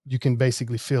 You can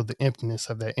basically feel the emptiness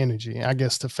of that energy. I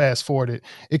guess to fast forward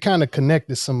it kind of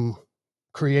connected some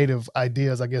creative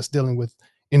ideas, I guess, dealing with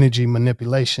energy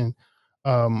manipulation,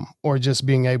 or just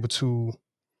being able to,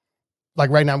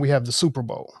 like right now we have the Super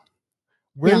Bowl.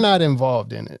 We're not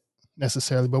involved in it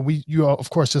necessarily, but you are, of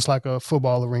course, just like a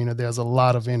football arena, there's a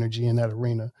lot of energy in that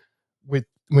arena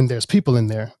when there's people in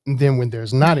there. And then when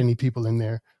there's not any people in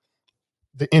there,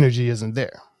 the energy isn't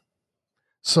there.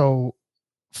 So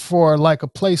for like a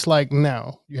place like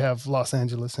now, you have Los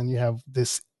Angeles and you have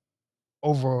this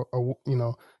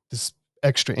this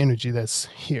extra energy that's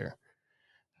here.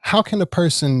 How can a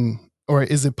person, or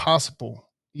is it possible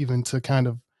even to kind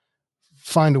of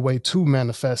find a way to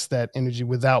manifest that energy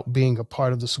without being a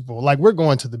part of the Super Bowl? Like we're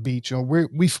going to the beach, or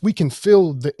we can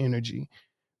feel the energy,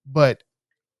 but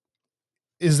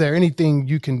is there anything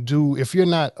you can do if you're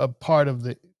not a part of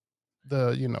the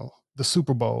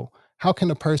Super Bowl? How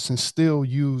can a person still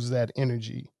use that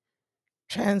energy?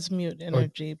 Transmute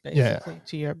energy basically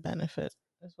to your benefit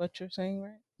is what you're saying,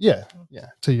 right? Yeah,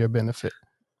 to your benefit.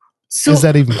 So is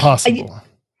that even possible?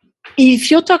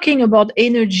 If you're talking about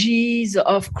energies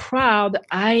of crowd,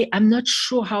 I'm not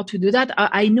sure how to do that.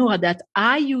 I know that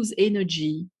I use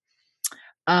energy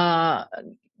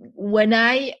when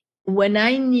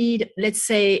I need, let's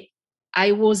say,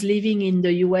 I was living in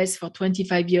the US for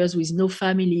 25 years with no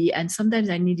family, and sometimes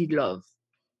I needed love.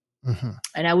 Mm-hmm.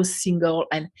 And I was single,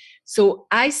 and so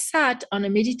I sat on a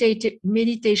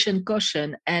meditation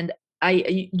cushion, and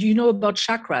do you know about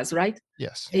chakras, right?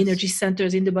 Yes. Energy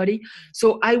centers in the body.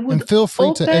 So I would, and feel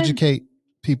free to educate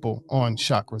people on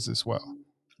chakras as well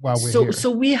while we're here.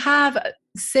 So we have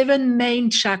 7 main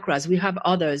chakras. We have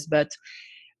others, but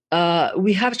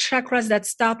we have chakras that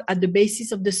start at the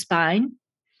basis of the spine.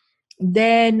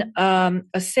 Then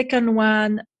a second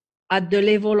one at the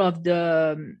level of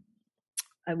the,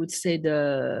 I would say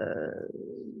the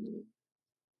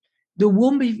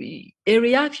womb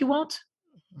area, if you want,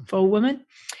 for a woman.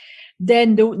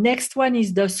 Then the next one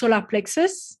is the solar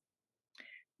plexus.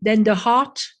 Then the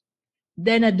heart.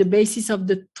 Then at the basis of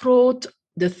the throat,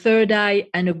 the third eye,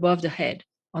 and above the head,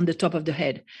 on the top of the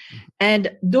head. Mm-hmm.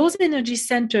 And those energy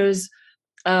centers,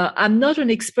 I'm not an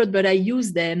expert, but I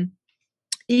use them.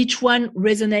 Each one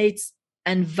resonates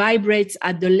and vibrates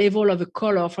at the level of a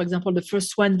color. For example, the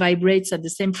first one vibrates at the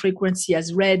same frequency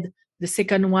as red, the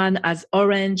second one as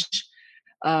orange,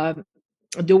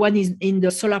 the one is in the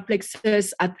solar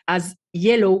plexus as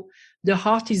yellow, the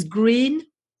heart is green,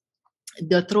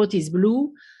 the throat is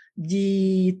blue,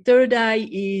 the third eye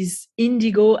is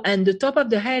indigo, and the top of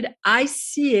the head, I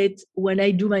see it when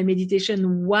I do my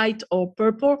meditation, white or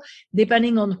purple,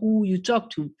 depending on who you talk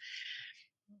to.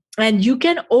 And you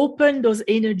can open those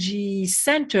energy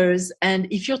centers. And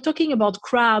if you're talking about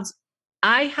crowds,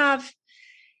 I have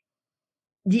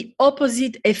the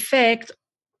opposite effect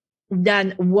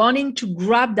than wanting to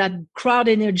grab that crowd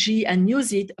energy and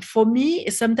use it. For me,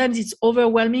 sometimes it's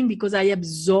overwhelming because I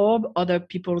absorb other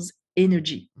people's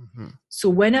energy. Mm-hmm. So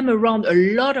when I'm around a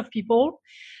lot of people,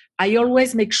 I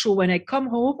always make sure when I come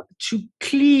home to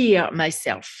clear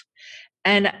myself.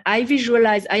 And I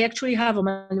visualize, I actually have on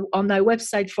my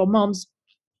website for moms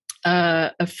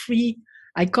a free,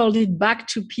 I called it Back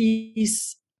to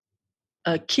Peace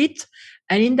kit.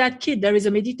 And in that kit, there is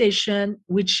a meditation,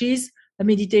 which is a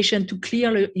meditation to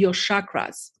clear your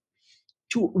chakras,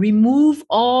 to remove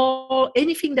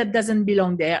anything that doesn't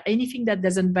belong there, anything that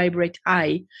doesn't vibrate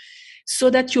high, so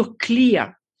that you're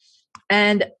clear.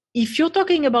 And if you're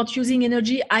talking about using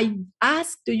energy, I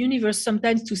ask the universe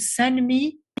sometimes to send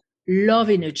me love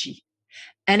energy.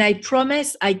 And I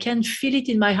promise I can feel it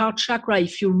in my heart chakra.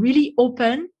 If you're really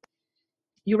open,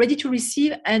 you're ready to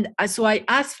receive. And so I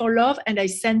ask for love and I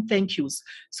send thank yous.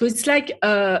 So it's like,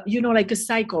 like a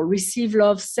cycle: receive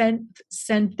love, send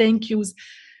thank yous.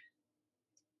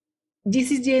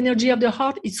 This is the energy of the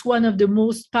heart. It's one of the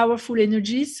most powerful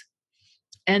energies.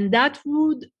 And that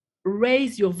would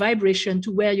raise your vibration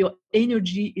to where your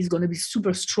energy is going to be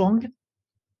super strong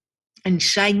and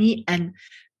shiny and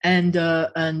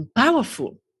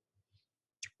powerful.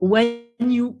 When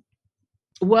you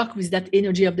work with that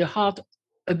energy of the heart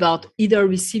about either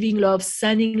receiving love,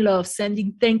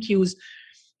 sending thank yous.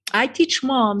 I teach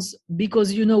moms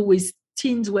because, with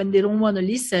teens, when they don't want to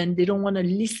listen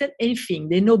anything.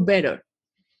 They know better.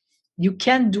 You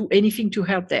can't do anything to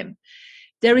help them.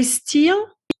 There is still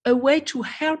a way to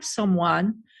help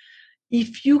someone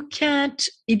if you can't,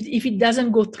 if it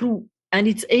doesn't go through and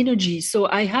it's energy. So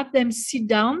I have them sit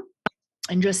down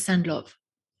and just send love.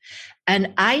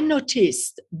 And I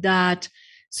noticed that,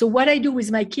 so what I do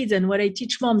with my kids and what I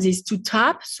teach moms is to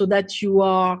tap so that you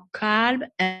are calm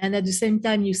and at the same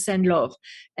time you send love.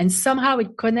 And somehow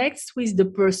it connects with the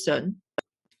person.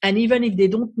 And even if they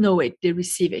don't know it, they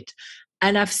receive it.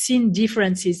 And I've seen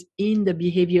differences in the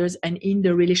behaviors and in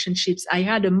the relationships. I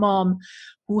had a mom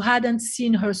who hadn't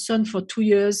seen her son for 2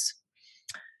 years.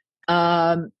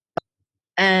 And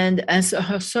so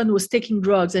her son was taking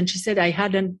drugs. And she said, I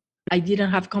didn't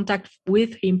have contact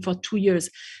with him for 2 years.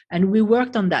 And we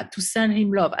worked on that to send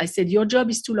him love. I said, your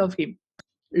job is to love him.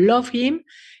 Love him.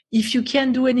 If you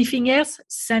can't do anything else,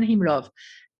 send him love.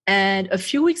 And a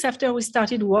few weeks after we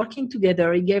started working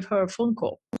together, he gave her a phone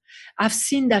call. I've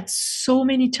seen that so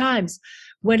many times.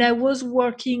 When I was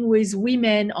working with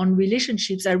women on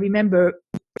relationships, I remember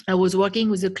I was working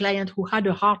with a client who had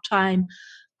a hard time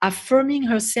affirming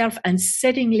herself and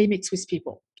setting limits with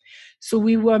people. So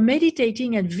we were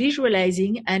meditating and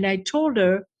visualizing, and I told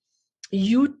her,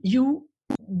 you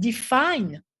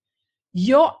define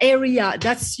your area,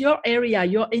 that's your area,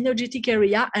 your energetic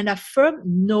area, and affirm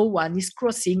no one is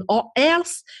crossing, or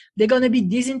else they're going to be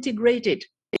disintegrated.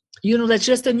 That's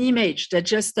just an image, that's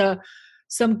just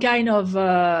some kind of,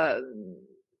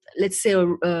 let's say,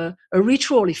 a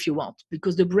ritual, if you want,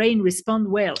 because the brain responds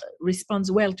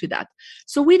well to that.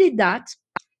 So we did that.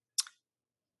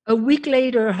 A week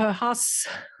later, her house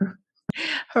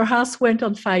went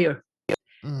on fire.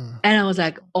 And I was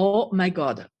like, oh my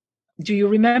God. Do you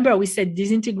remember we said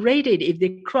disintegrated if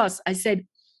they cross? I said,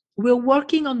 we're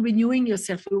working on renewing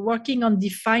yourself. We're working on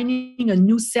defining a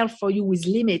new self for you with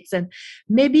limits. And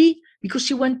maybe because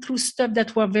she went through stuff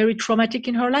that were very traumatic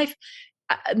in her life,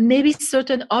 maybe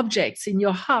certain objects in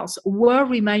your house were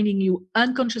reminding you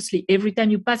unconsciously every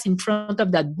time you pass in front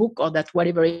of that book or that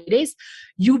whatever it is,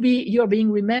 you're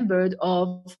being remembered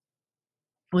of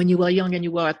when you were young and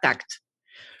you were attacked.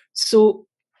 So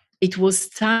it was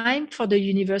time for the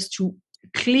universe to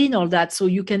clean all that so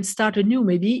you can start anew.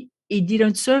 Maybe it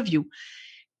didn't serve you.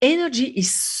 Energy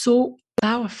is so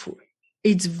powerful.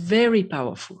 It's very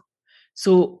powerful.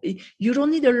 So you don't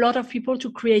need a lot of people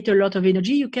to create a lot of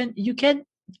energy. You can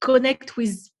connect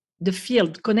with the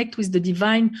field, connect with the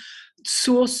divine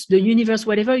source, the universe,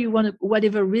 whatever you want,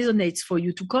 whatever resonates for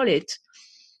you to call it,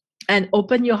 and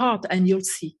open your heart and you'll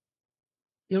see.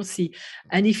 You'll see.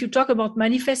 And if you talk about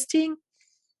manifesting,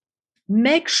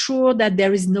 make sure that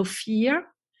there is no fear.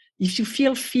 If you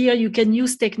feel fear, you can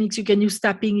use techniques, you can use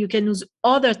tapping, you can use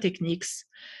other techniques.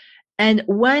 And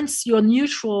once you're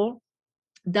neutral,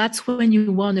 that's when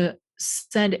you want to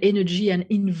send energy and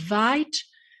invite.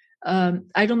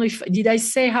 I don't know did I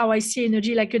say how I see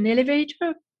energy like an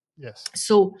elevator? Yes.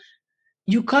 So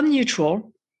you come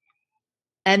neutral,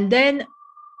 and then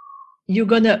you're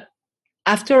going to,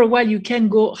 after a while, you can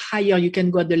go higher. You can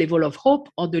go at the level of hope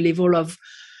or the level of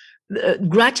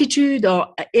gratitude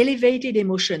or elevated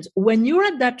emotions. When you're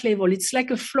at that level, it's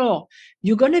like a floor.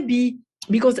 You're going to be,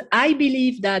 because I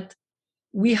believe that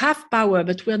we have power,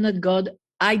 but we're not God.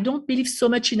 I don't believe so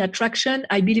much in attraction.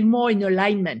 I believe more in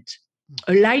alignment.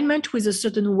 Alignment with a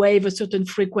certain wave, a certain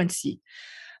frequency.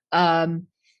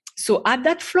 So at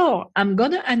that floor, I'm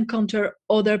going to encounter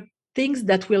other things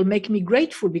that will make me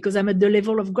grateful because I'm at the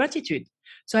level of gratitude.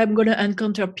 So I'm going to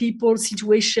encounter people,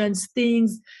 situations,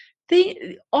 things,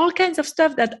 all kinds of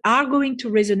stuff that are going to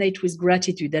resonate with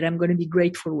gratitude, that I'm going to be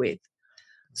grateful with.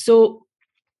 So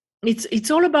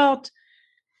it's all about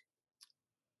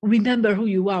remember who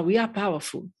you are. We are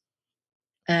powerful.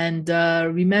 And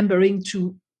remembering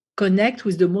to connect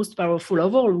with the most powerful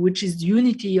of all, which is the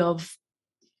unity of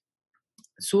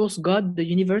Source, God, the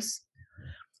universe.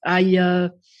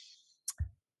 About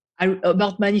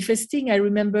manifesting, I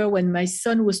remember when my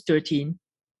son was 13,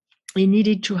 he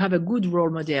needed to have a good role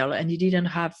model, and he didn't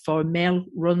have for a male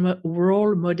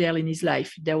role model in his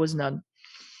life. There was none.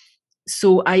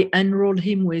 So I enrolled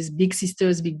him with big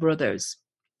sisters, big brothers,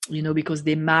 because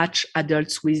they match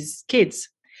adults with kids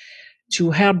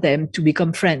to help them to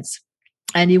become friends.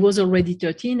 And he was already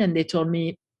 13, and they told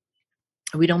me,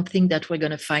 we don't think that we're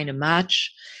going to find a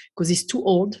match because he's too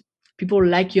old. People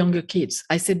like younger kids.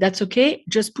 I said, that's okay.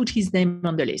 Just put his name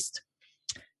on the list.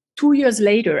 2 years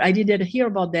later, I didn't hear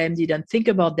about them, didn't think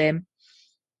about them.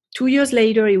 2 years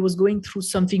later, he was going through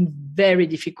something very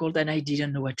difficult and I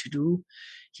didn't know what to do.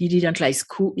 He didn't like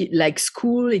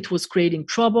school. It was creating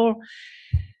trouble.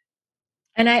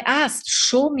 And I asked,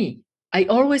 show me. I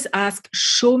always ask,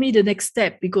 show me the next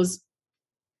step, because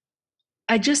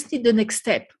I just need the next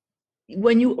step.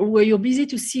 When you're busy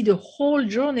to see the whole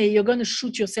journey, you're going to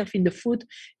shoot yourself in the foot.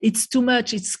 It's too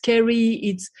much. It's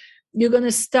scary. You're going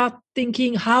to start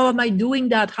thinking, how am I doing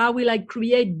that? How will I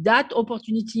create that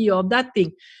opportunity or that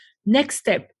thing? Next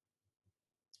step,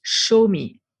 show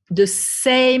me. The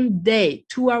same day,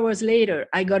 2 hours later,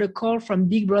 I got a call from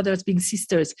Big Brothers Big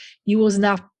Sisters. He was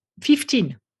now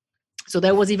 15. So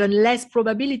there was even less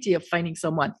probability of finding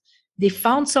someone. They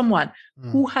found someone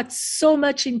who had so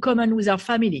much in common with our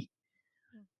family.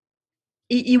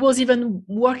 He was even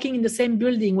working in the same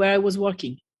building where I was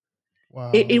working.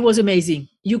 Wow. It was amazing.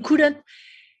 You couldn't,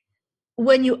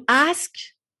 when you ask,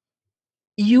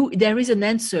 there is an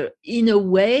answer in a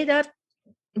way that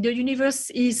the universe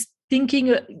is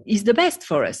thinking is the best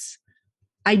for us.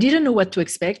 I didn't know what to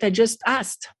expect. I just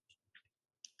asked.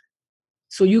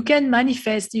 So you can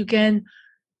manifest, you can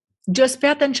just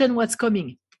pay attention what's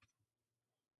coming.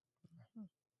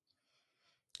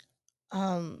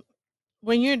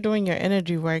 When you're doing your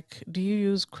energy work, do you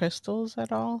use crystals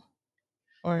at all?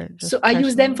 Or just so I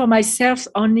use them for myself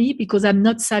only because I'm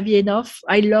not savvy enough.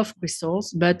 I love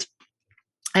crystals, but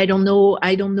I don't know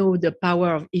the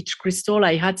power of each crystal.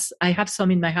 I have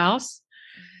some in my house,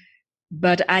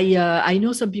 but I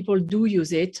know some people do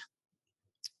use it.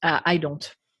 I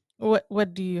don't.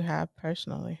 What do you have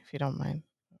personally, if you don't mind?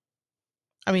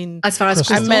 I mean, as far as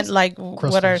crystals? I meant like,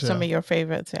 what are some of your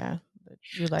favorites? Yeah, that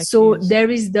you like. So there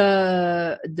is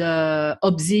the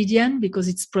obsidian, because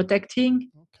it's protecting.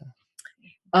 Okay.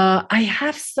 I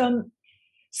have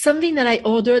something that I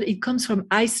ordered. It comes from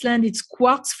Iceland. It's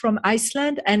quartz from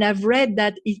Iceland, and I've read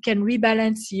that it can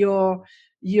rebalance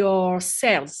your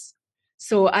cells.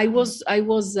 So I was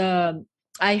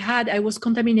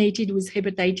contaminated with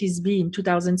hepatitis B in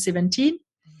 2017.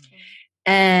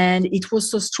 And it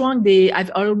was so strong,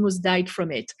 I've almost died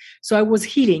from it. So I was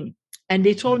healing, and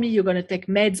they told me, you're going to take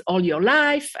meds all your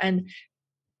life. And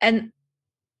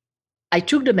I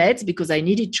took the meds because I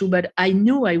needed to, but I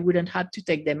knew I wouldn't have to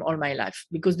take them all my life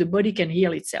because the body can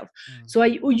heal itself. So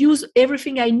I use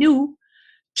everything I knew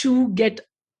to get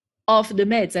off the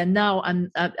meds. And now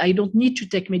I don't need to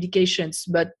take medications,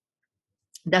 but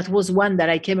that was one that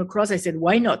I came across. I said,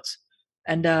 why not?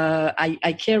 And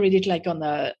I carried it like on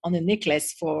a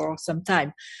necklace for some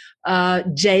time.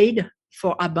 Jade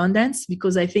for abundance,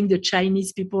 because I think the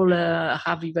Chinese people I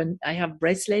have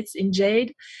bracelets in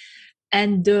jade.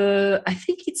 And I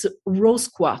think it's rose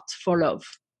quartz for love.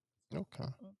 Okay.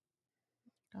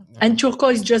 And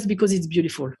turquoise just because it's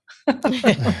beautiful.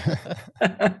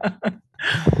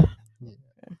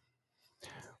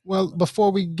 Well,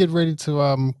 before we get ready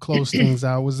to close things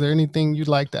out, was there anything you'd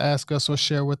like to ask us or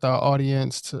share with our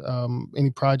audience?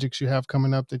 Any projects you have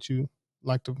coming up that you'd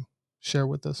like to share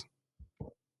with us?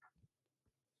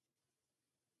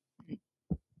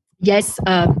 Yes.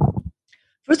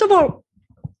 First of all,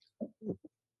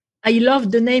 I love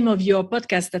the name of your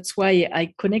podcast. That's why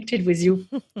I connected with you.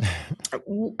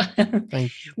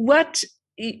 Thank you.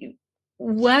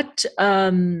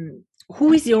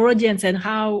 Who is your audience, and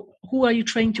who are you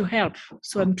trying to help?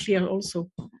 So I'm clear also.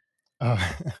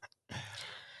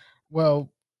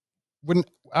 Well, when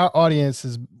our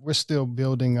audience we're still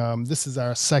building. This is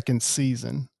our second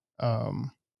season. Yeah,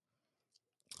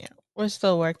 we're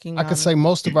still working. I could say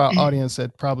most of our audience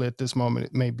at this moment,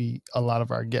 it may be a lot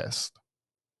of our guests.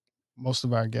 Most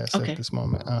of our guests at this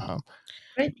moment.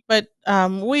 Right. But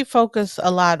we focus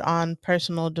a lot on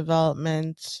personal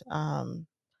development,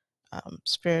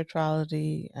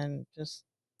 spirituality, and just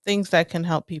things that can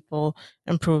help people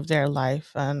improve their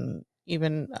life, and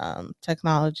even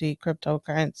technology,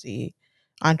 cryptocurrency,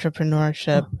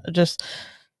 entrepreneurship, just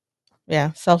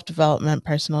self-development,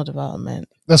 personal development.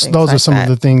 Those are some of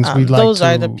the things we'd like those to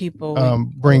are the people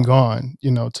bring on,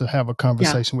 to have a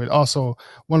conversation with. Also,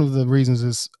 one of the reasons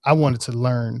is I wanted to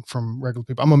learn from regular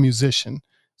people. I'm a musician,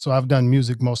 so I've done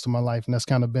music most of my life, and that's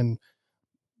kind of been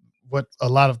what a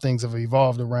lot of things have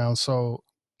evolved around. So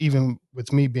even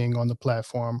with me being on the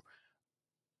platform,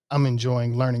 I'm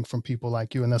enjoying learning from people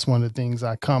like you. And that's one of the things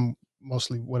I come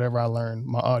mostly, whatever I learn,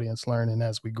 my audience learn. And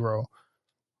as we grow,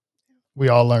 we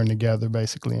all learn together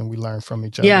basically, and we learn from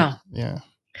each other. Yeah.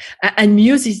 And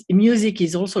music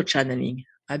is also channeling.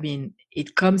 I mean,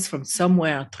 it comes from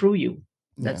somewhere through you.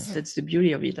 That's the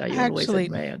beauty of it. I always actually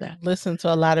admire that. listen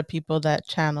to a lot of people that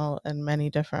channel in many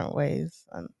different ways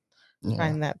and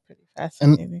find that pretty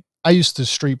fascinating. And I used to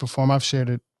street perform. I've shared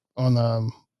it on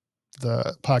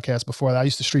the podcast before. I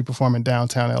used to street perform in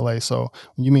downtown LA. So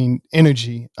when you mean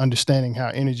energy, understanding how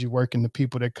energy work and the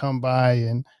people that come by,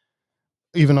 and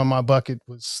even on my bucket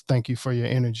was thank you for your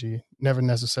energy. Never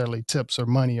necessarily tips or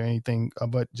money or anything,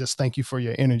 but just thank you for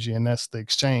your energy, and that's the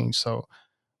exchange. So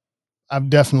I've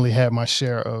definitely had my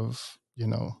share of,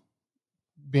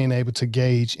 being able to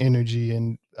gauge energy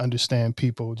and understand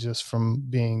people just from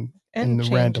being in the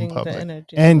random public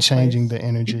and changing the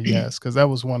energy. Yes. Cause that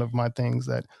was one of my things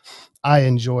that I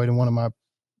enjoyed. And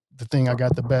the thing I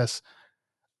got the best,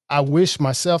 I wish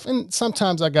myself, and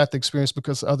sometimes I got the experience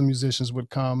because other musicians would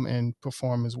come and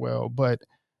perform as well, but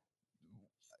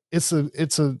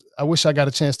I wish I got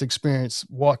a chance to experience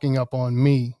walking up on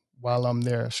me while I'm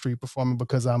there street performing,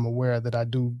 because I'm aware that I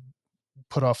do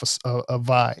put off a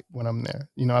vibe when I'm there.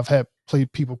 I've had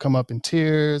people come up in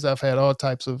tears. I've had all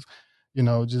types of,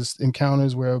 just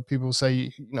encounters where people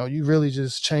say, you really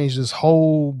just changed this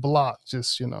whole block.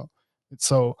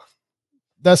 So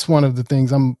that's one of the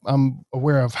things I'm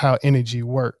aware of, how energy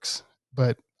works,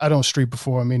 but I don't street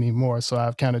perform anymore. So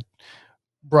I've kind of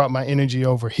brought my energy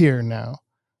over here now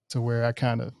to where I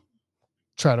kind of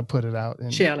try to put it out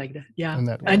and share like that. Yeah.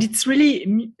 That way. And it's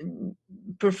really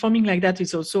performing like that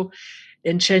is also,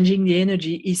 and changing the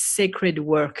energy is sacred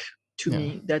work to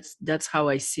me. That's how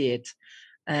I see it.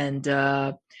 And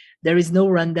there is no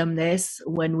randomness.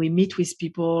 When we meet with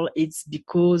people, it's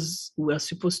because we're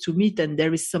supposed to meet, and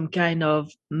there is some kind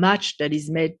of match that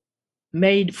is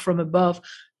made from above,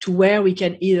 to where we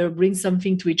can either bring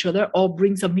something to each other or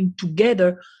bring something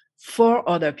together for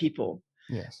other people.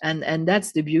 Yes. And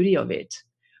that's the beauty of it.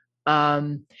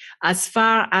 As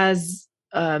far as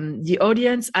the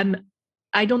audience,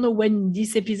 I don't know when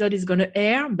this episode is going to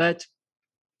air, but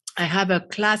I have a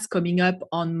class coming up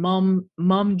on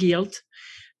mom guilt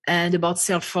and about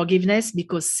self-forgiveness,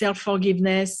 because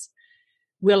self-forgiveness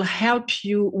will help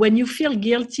you. When you feel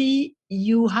guilty,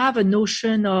 you have a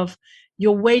notion of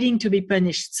you're waiting to be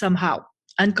punished somehow,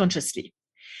 unconsciously.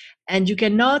 And you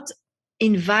cannot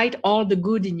invite all the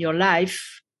good in your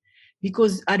life,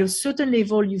 because at a certain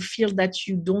level, you feel that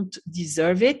you don't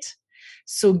deserve it.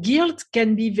 So guilt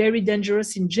can be very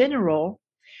dangerous in general.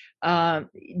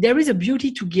 There is a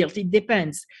beauty to guilt. It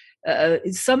depends.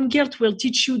 Some guilt will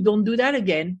teach you, don't do that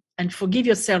again, and forgive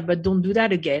yourself, but don't do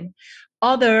that again.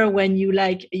 Other, when you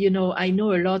I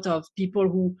know a lot of people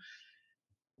who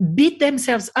beat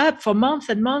themselves up for months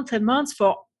and months and months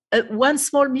for one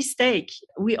small mistake.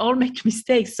 We all make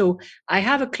mistakes. So I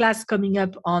have a class coming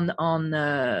up on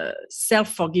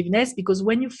self-forgiveness, because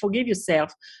when you forgive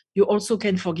yourself, you also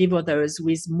can forgive others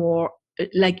with more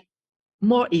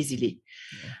easily.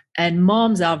 Yeah. And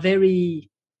moms are very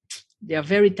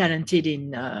talented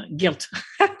in guilt.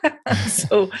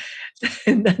 So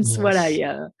that's what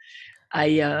I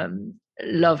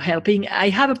love helping. I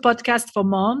have a podcast for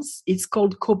moms. It's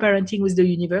called Co-Parenting with the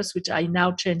Universe, which I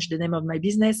now changed the name of my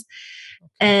business.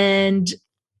 And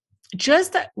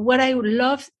just what I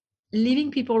love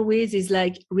leaving people with is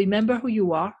remember who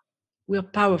you are. We're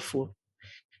powerful,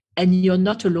 and you're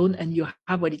not alone, and you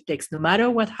have what it takes. No matter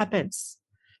what happens,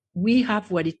 we have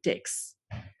what it takes.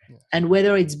 Yes. And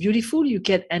whether it's beautiful, you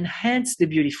can enhance the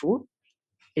beautiful.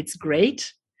 It's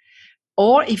great.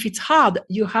 Or if it's hard,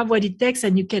 you have what it takes,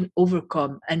 and you can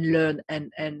overcome and learn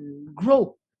and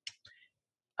grow.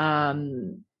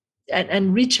 And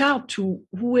reach out to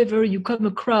whoever you come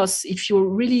across. If you're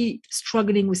really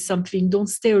struggling with something, don't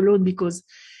stay alone, because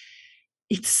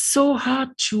it's so hard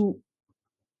to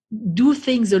do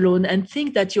things alone and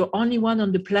think that you're only one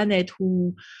on the planet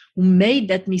who made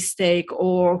that mistake,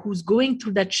 or who's going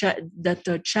through that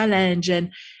challenge.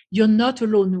 And you're not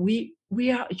alone. We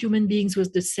are human beings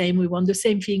with the same. We want the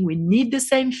same thing. We need the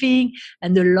same thing.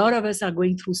 And a lot of us are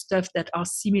going through stuff that are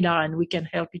similar, and we can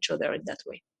help each other in that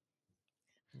way.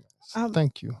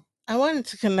 Thank you. I wanted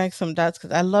to connect some dots,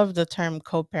 because I love the term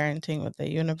co-parenting with the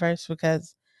universe,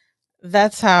 because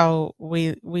that's how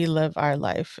we live our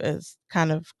life, is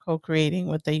kind of co-creating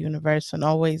with the universe and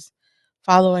always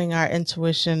following our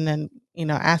intuition and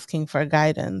asking for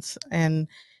guidance. And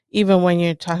even when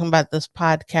you're talking about this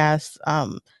podcast,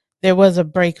 there was a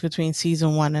break between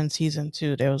season 1 and season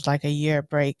 2. There was like a year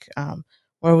break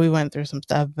where we went through some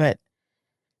stuff, but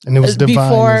and it was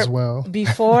divine as well.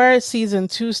 Before season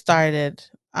 2 started,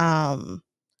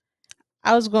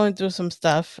 I was going through some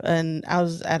stuff, and I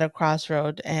was at a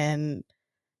crossroad, and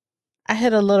I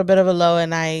hit a little bit of a low,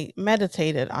 and I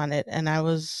meditated on it, and I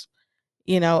was,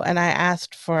 and I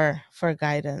asked for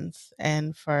guidance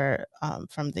and for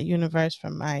from the universe,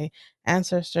 from my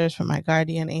ancestors, from my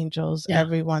guardian angels, Yeah.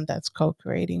 everyone that's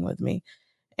co-creating with me,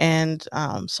 and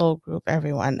soul group,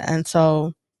 everyone. And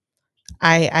so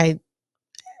I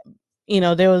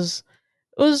there was,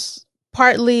 it was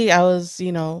partly I was,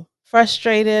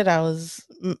 frustrated. I was,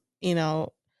 I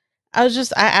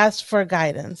asked for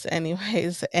guidance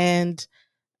anyways. And,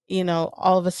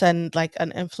 all of a sudden, like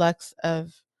an influx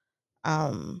of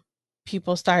um,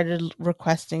 people started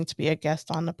requesting to be a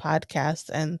guest on the podcast,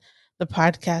 and the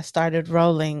podcast started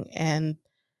rolling. And,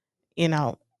 you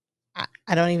know,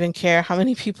 I don't even care how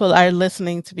many people are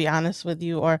listening, to be honest with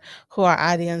you, or who our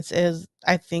audience is.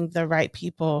 I think the right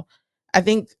people, I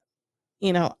think,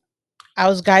 you know, I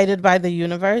was guided by the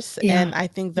universe, Yeah. and I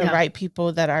think the Yeah. right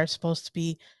people that are supposed to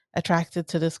be attracted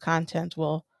to this content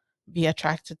will be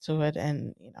attracted to it.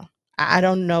 And, I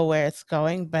don't know where it's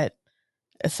going, but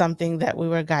it's something that we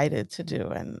were guided to do.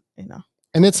 And,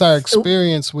 And it's our So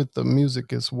experience with the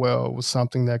music as well was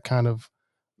something that kind of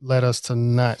led us to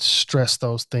not stress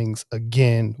those things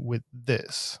again with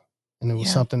this. And it was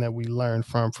yeah. something that we learned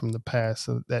from the past,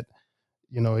 so that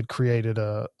it created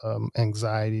a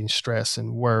anxiety and stress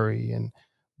and worry. And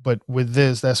but with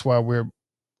this, that's why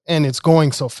and it's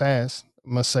going so fast. I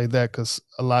must say that, because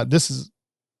this is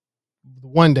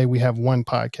one day we have one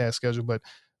podcast schedule, but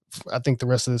I think the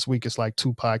rest of this week is like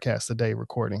 2 podcasts a day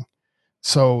recording.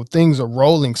 So things are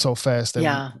rolling so fast that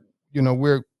yeah.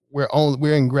 we're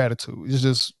in gratitude. It's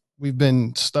just we've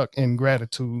been stuck in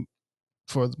gratitude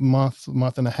for a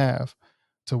month and a half,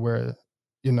 to where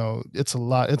it's a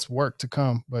lot. It's work to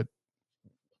come, but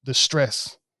the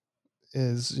stress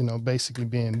is basically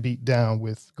being beat down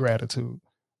with gratitude.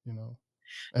 You know,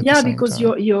 at the Yeah, same because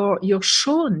time. you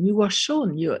were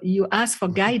shown, you asked for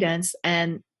Mhm. guidance,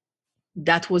 and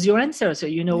that was your answer, so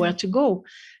you know Yeah. where to go.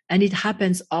 And it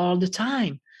happens all the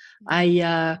time.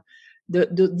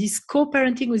 This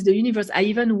co-parenting with the universe, I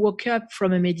even woke up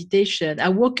from a meditation. I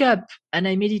woke up and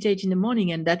I meditate in the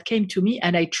morning, and that came to me,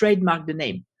 and I trademarked the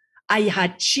name. I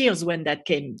had chills when that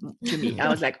came to me. I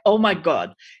was like, oh my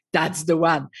God, that's the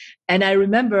one. And I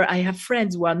remember I have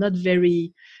friends who are not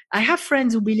very, I have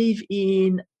friends who believe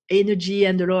in energy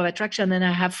and the law of attraction, and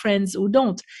I have friends who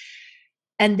don't.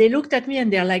 And they looked at me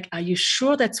and they're like, are you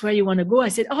sure that's where you want to go? I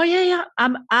said, oh, yeah, yeah.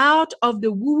 I'm out of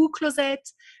the woo-woo closet.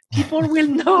 People will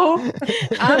know.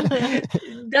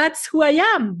 That's who I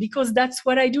am, because that's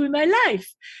what I do in my life.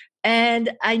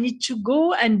 And I need to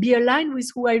go and be aligned with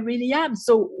who I really am.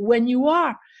 So when you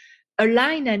are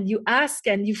aligned and you ask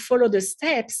and you follow the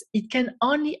steps, it can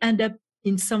only end up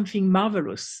in something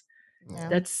marvelous.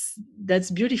 Yeah. That's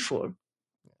beautiful.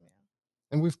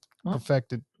 And we've Well,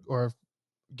 perfected, or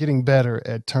getting better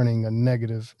at turning a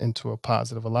negative into a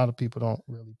positive. A lot of people don't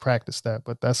really practice that,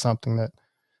 but that's something that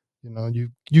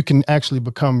you can actually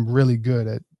become really good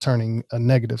at turning a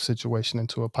negative situation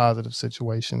into a positive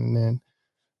situation, and then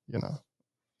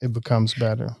it becomes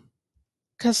better.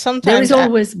 Because there is sometimes,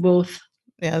 always both.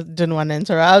 yeah, I didn't want to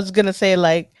interrupt. I was going to say,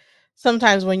 like,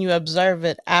 sometimes when you observe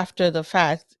it after the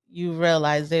fact, you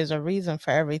realize there's a reason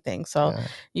for everything. So Yeah.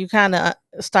 you kind of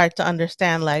start to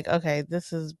understand, like, okay,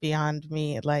 this is beyond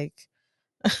me. Like,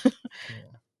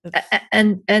 it's,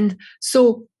 And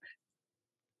so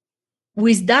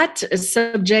with that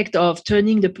subject of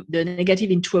turning the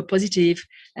negative into a positive,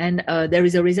 and there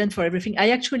is a reason for everything,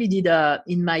 I actually did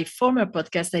in my former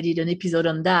podcast, I did an episode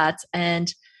on that.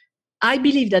 And I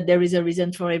believe that there is a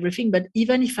reason for everything, but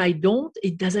even if I don't,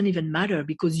 it doesn't even matter,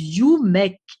 because you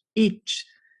make it,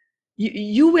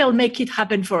 you will make it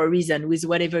happen for a reason with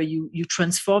whatever you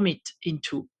transform it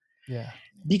into. Yeah.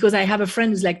 Because I have a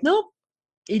friend who's like, no,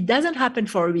 it doesn't happen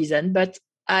for a reason, but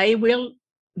I will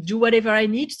do whatever I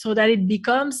need so that it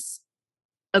becomes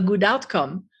a good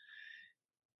outcome.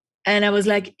 And I was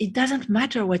like, it doesn't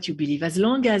matter what you believe, as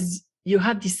long as you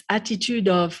have this attitude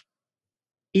of,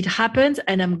 it happens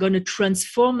and I'm going to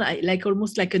transform, like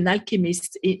almost like an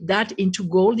alchemist, that into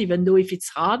gold, even though if it's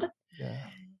hard. Yeah.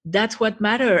 That's what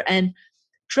matters. And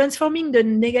transforming the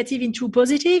negative into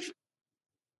positive,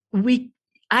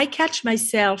 I catch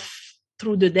myself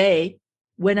through the day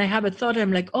when I have a thought,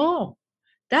 I'm like, oh,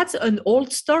 that's an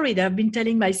old story that I've been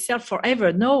telling myself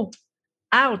forever. No,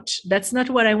 ouch, that's not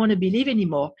what I want to believe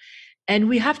anymore. And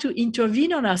we have to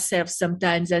intervene on ourselves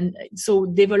sometimes. And so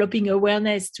developing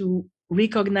awareness to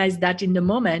recognize that in the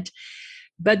moment.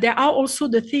 But there are also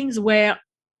the things where,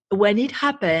 when it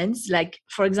happens, like,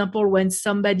 for example, when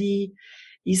somebody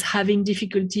is having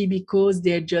difficulty because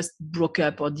they just broke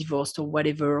up or divorced or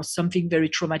whatever, or something very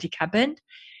traumatic happened,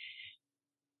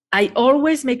 I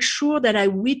always make sure that I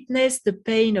witness the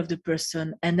pain of the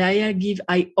person, and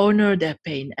I honor their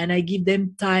pain, and I give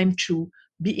them time to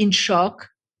be in shock.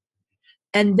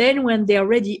 And then when they're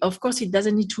ready, of course, it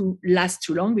doesn't need to last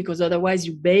too long, because otherwise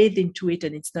you bathe into it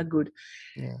and it's not good.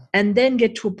 Yeah. And then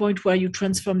get to a point where you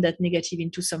transform that negative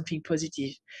into something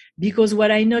positive. Because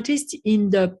what I noticed in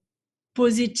the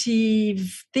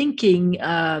positive thinking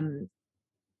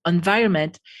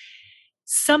environment,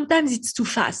 sometimes it's too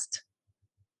fast.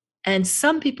 And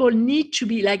some people need to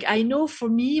be like, I know for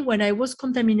me, when I was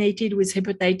contaminated with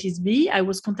hepatitis B, I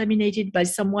was contaminated by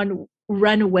someone who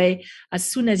ran away as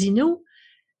soon as he knew.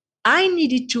 I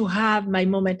needed to have my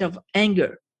moment of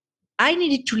anger. I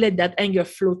needed to let that anger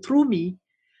flow through me,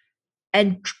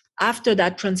 and after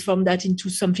that, transform that into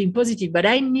something positive. But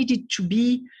I needed to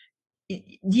be,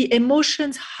 the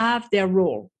emotions have their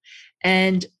role.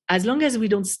 And as long as we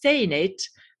don't stay in it,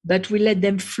 but we let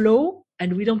them flow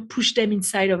and we don't push them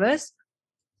inside of us,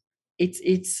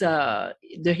 it's the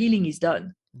healing is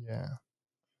done. Yeah.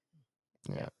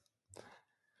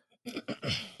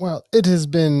 Well, it has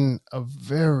been a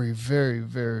very, very,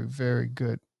 very, very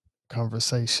good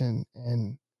conversation.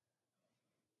 And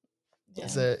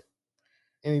is there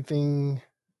anything?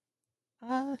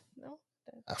 No.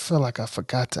 I feel like I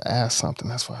forgot to ask something.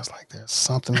 That's why I was like, there's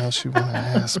something else you want to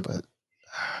ask, but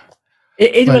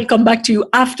it will come back to you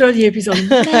after the episode.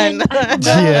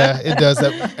 Yeah, it does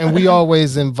that. And we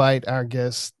always invite our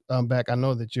guests back. I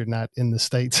know that you're not in the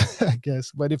States, I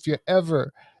guess, but if you're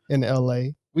ever in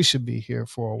LA, we should be here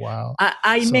for a while.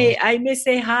 I may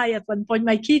say hi at one point.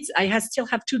 My kids, I still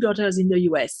have 2 daughters in the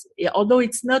US, although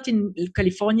it's not in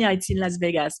California, it's in Las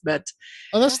Vegas, but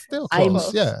that's still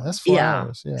close. Yeah, that's 4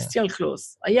 hours. Yeah, still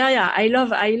close. Yeah. I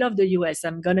love the US.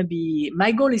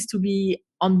 My goal is to be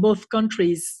on both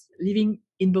countries, living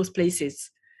in both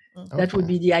places. That would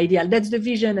be the ideal. That's the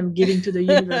vision I'm giving to the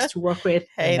universe to work with.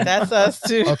 Hey, that's us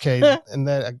too. Okay, and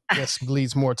that I guess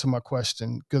leads more to my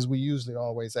question, because we usually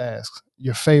always ask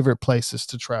your favorite places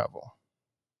to travel.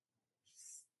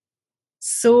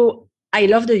 So I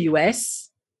love the US.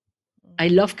 I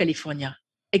love California,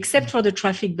 except for the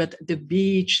traffic, but the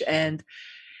beach and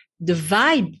the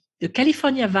vibe, the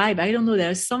California vibe. I don't know.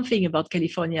 There's something about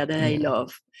California that I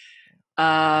love.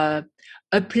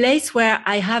 A place where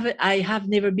I have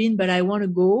never been, but I want to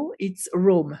go. It's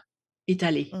Rome,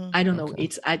 Italy. I don't know.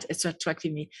 It's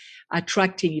attracting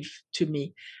to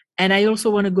me. And I also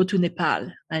want to go to Nepal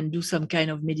and do some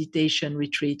kind of meditation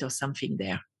retreat or something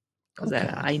there. Because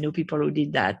I know people who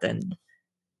did that, and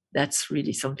that's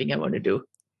really something I want to do.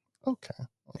 Okay.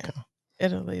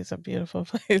 Italy is a beautiful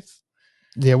place.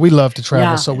 Yeah, we love to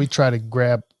travel, so we try to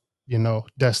grab,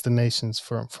 destinations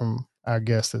from our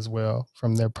guests as well,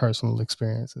 from their personal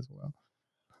experience as well.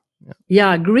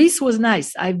 Yeah, Greece was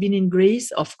nice. I've been in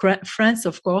Greece, France,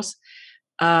 of course.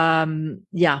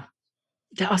 Yeah,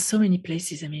 there are so many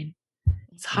places. I mean,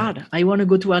 it's hard. I want to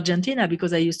go to Argentina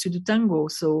because I used to do tango.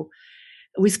 So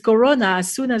with Corona,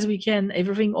 as soon as we can,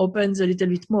 everything opens a little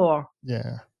bit more.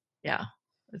 Yeah,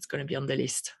 it's going to be on the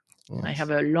list. Yes. I have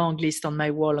a long list on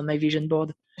my wall, on my vision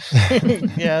board.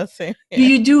 Yeah, same here. Do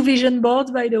you do vision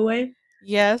boards, by the way?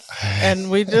 Yes,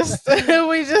 and we just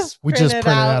printed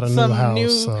out some new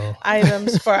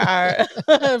items for our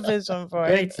vision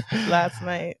boards last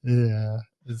night. Yeah,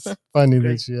 it's funny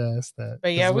that you asked that.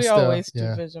 But yeah, we always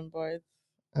do vision boards.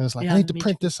 And it's like, I need to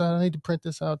print this out. I need to print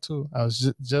this out too. I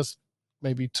was just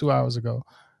maybe 2 hours ago.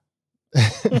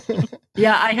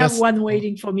 Yeah, I have one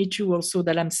waiting for me too. Also,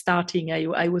 that I'm starting.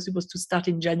 I was supposed to start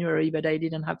in January, but I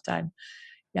didn't have time.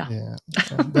 Yeah.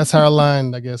 That's how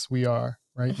aligned, I guess, we are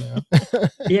right now.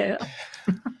 Yeah.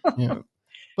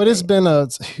 But it's been a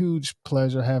huge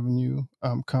pleasure having you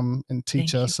come and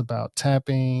teach us about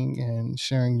tapping and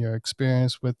sharing your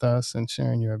experience with us and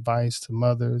sharing your advice to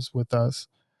mothers with us.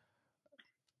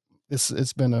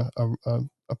 It's been a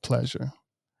pleasure.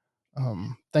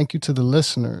 Thank you to the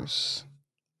listeners.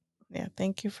 Yeah,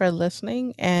 thank you for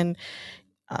listening. And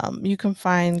you can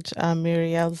find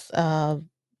Muriel's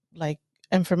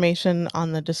information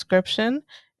on the description.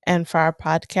 And for our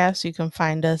podcast, you can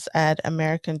find us at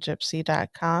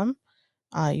AmericanGypsy.com.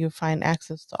 You'll find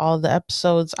access to all the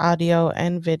episodes, audio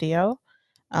and video.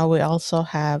 We also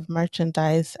have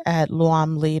merchandise at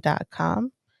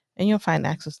luamlee.com, and you'll find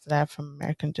access to that from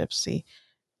American Gypsy.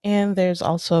 And there's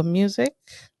also music.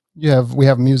 We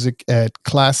have music at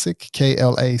Classic,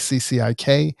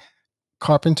 KLACCIK,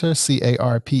 Carpenter,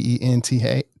 CARPENTA,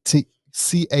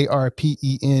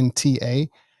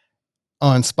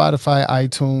 on Spotify,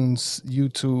 iTunes,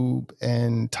 YouTube,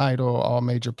 and Tidal, all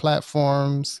major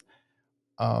platforms.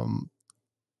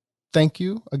 thank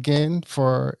you again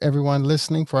for everyone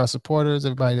listening, for our supporters,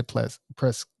 everybody that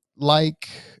press like,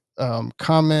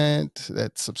 comment,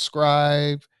 that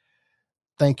subscribe.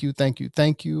 Thank you, thank you,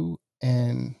 thank you.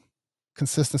 And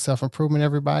consistent self-improvement,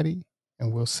 everybody.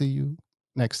 And we'll see you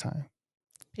next time.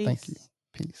 Thank you. Peace.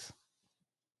 Peace.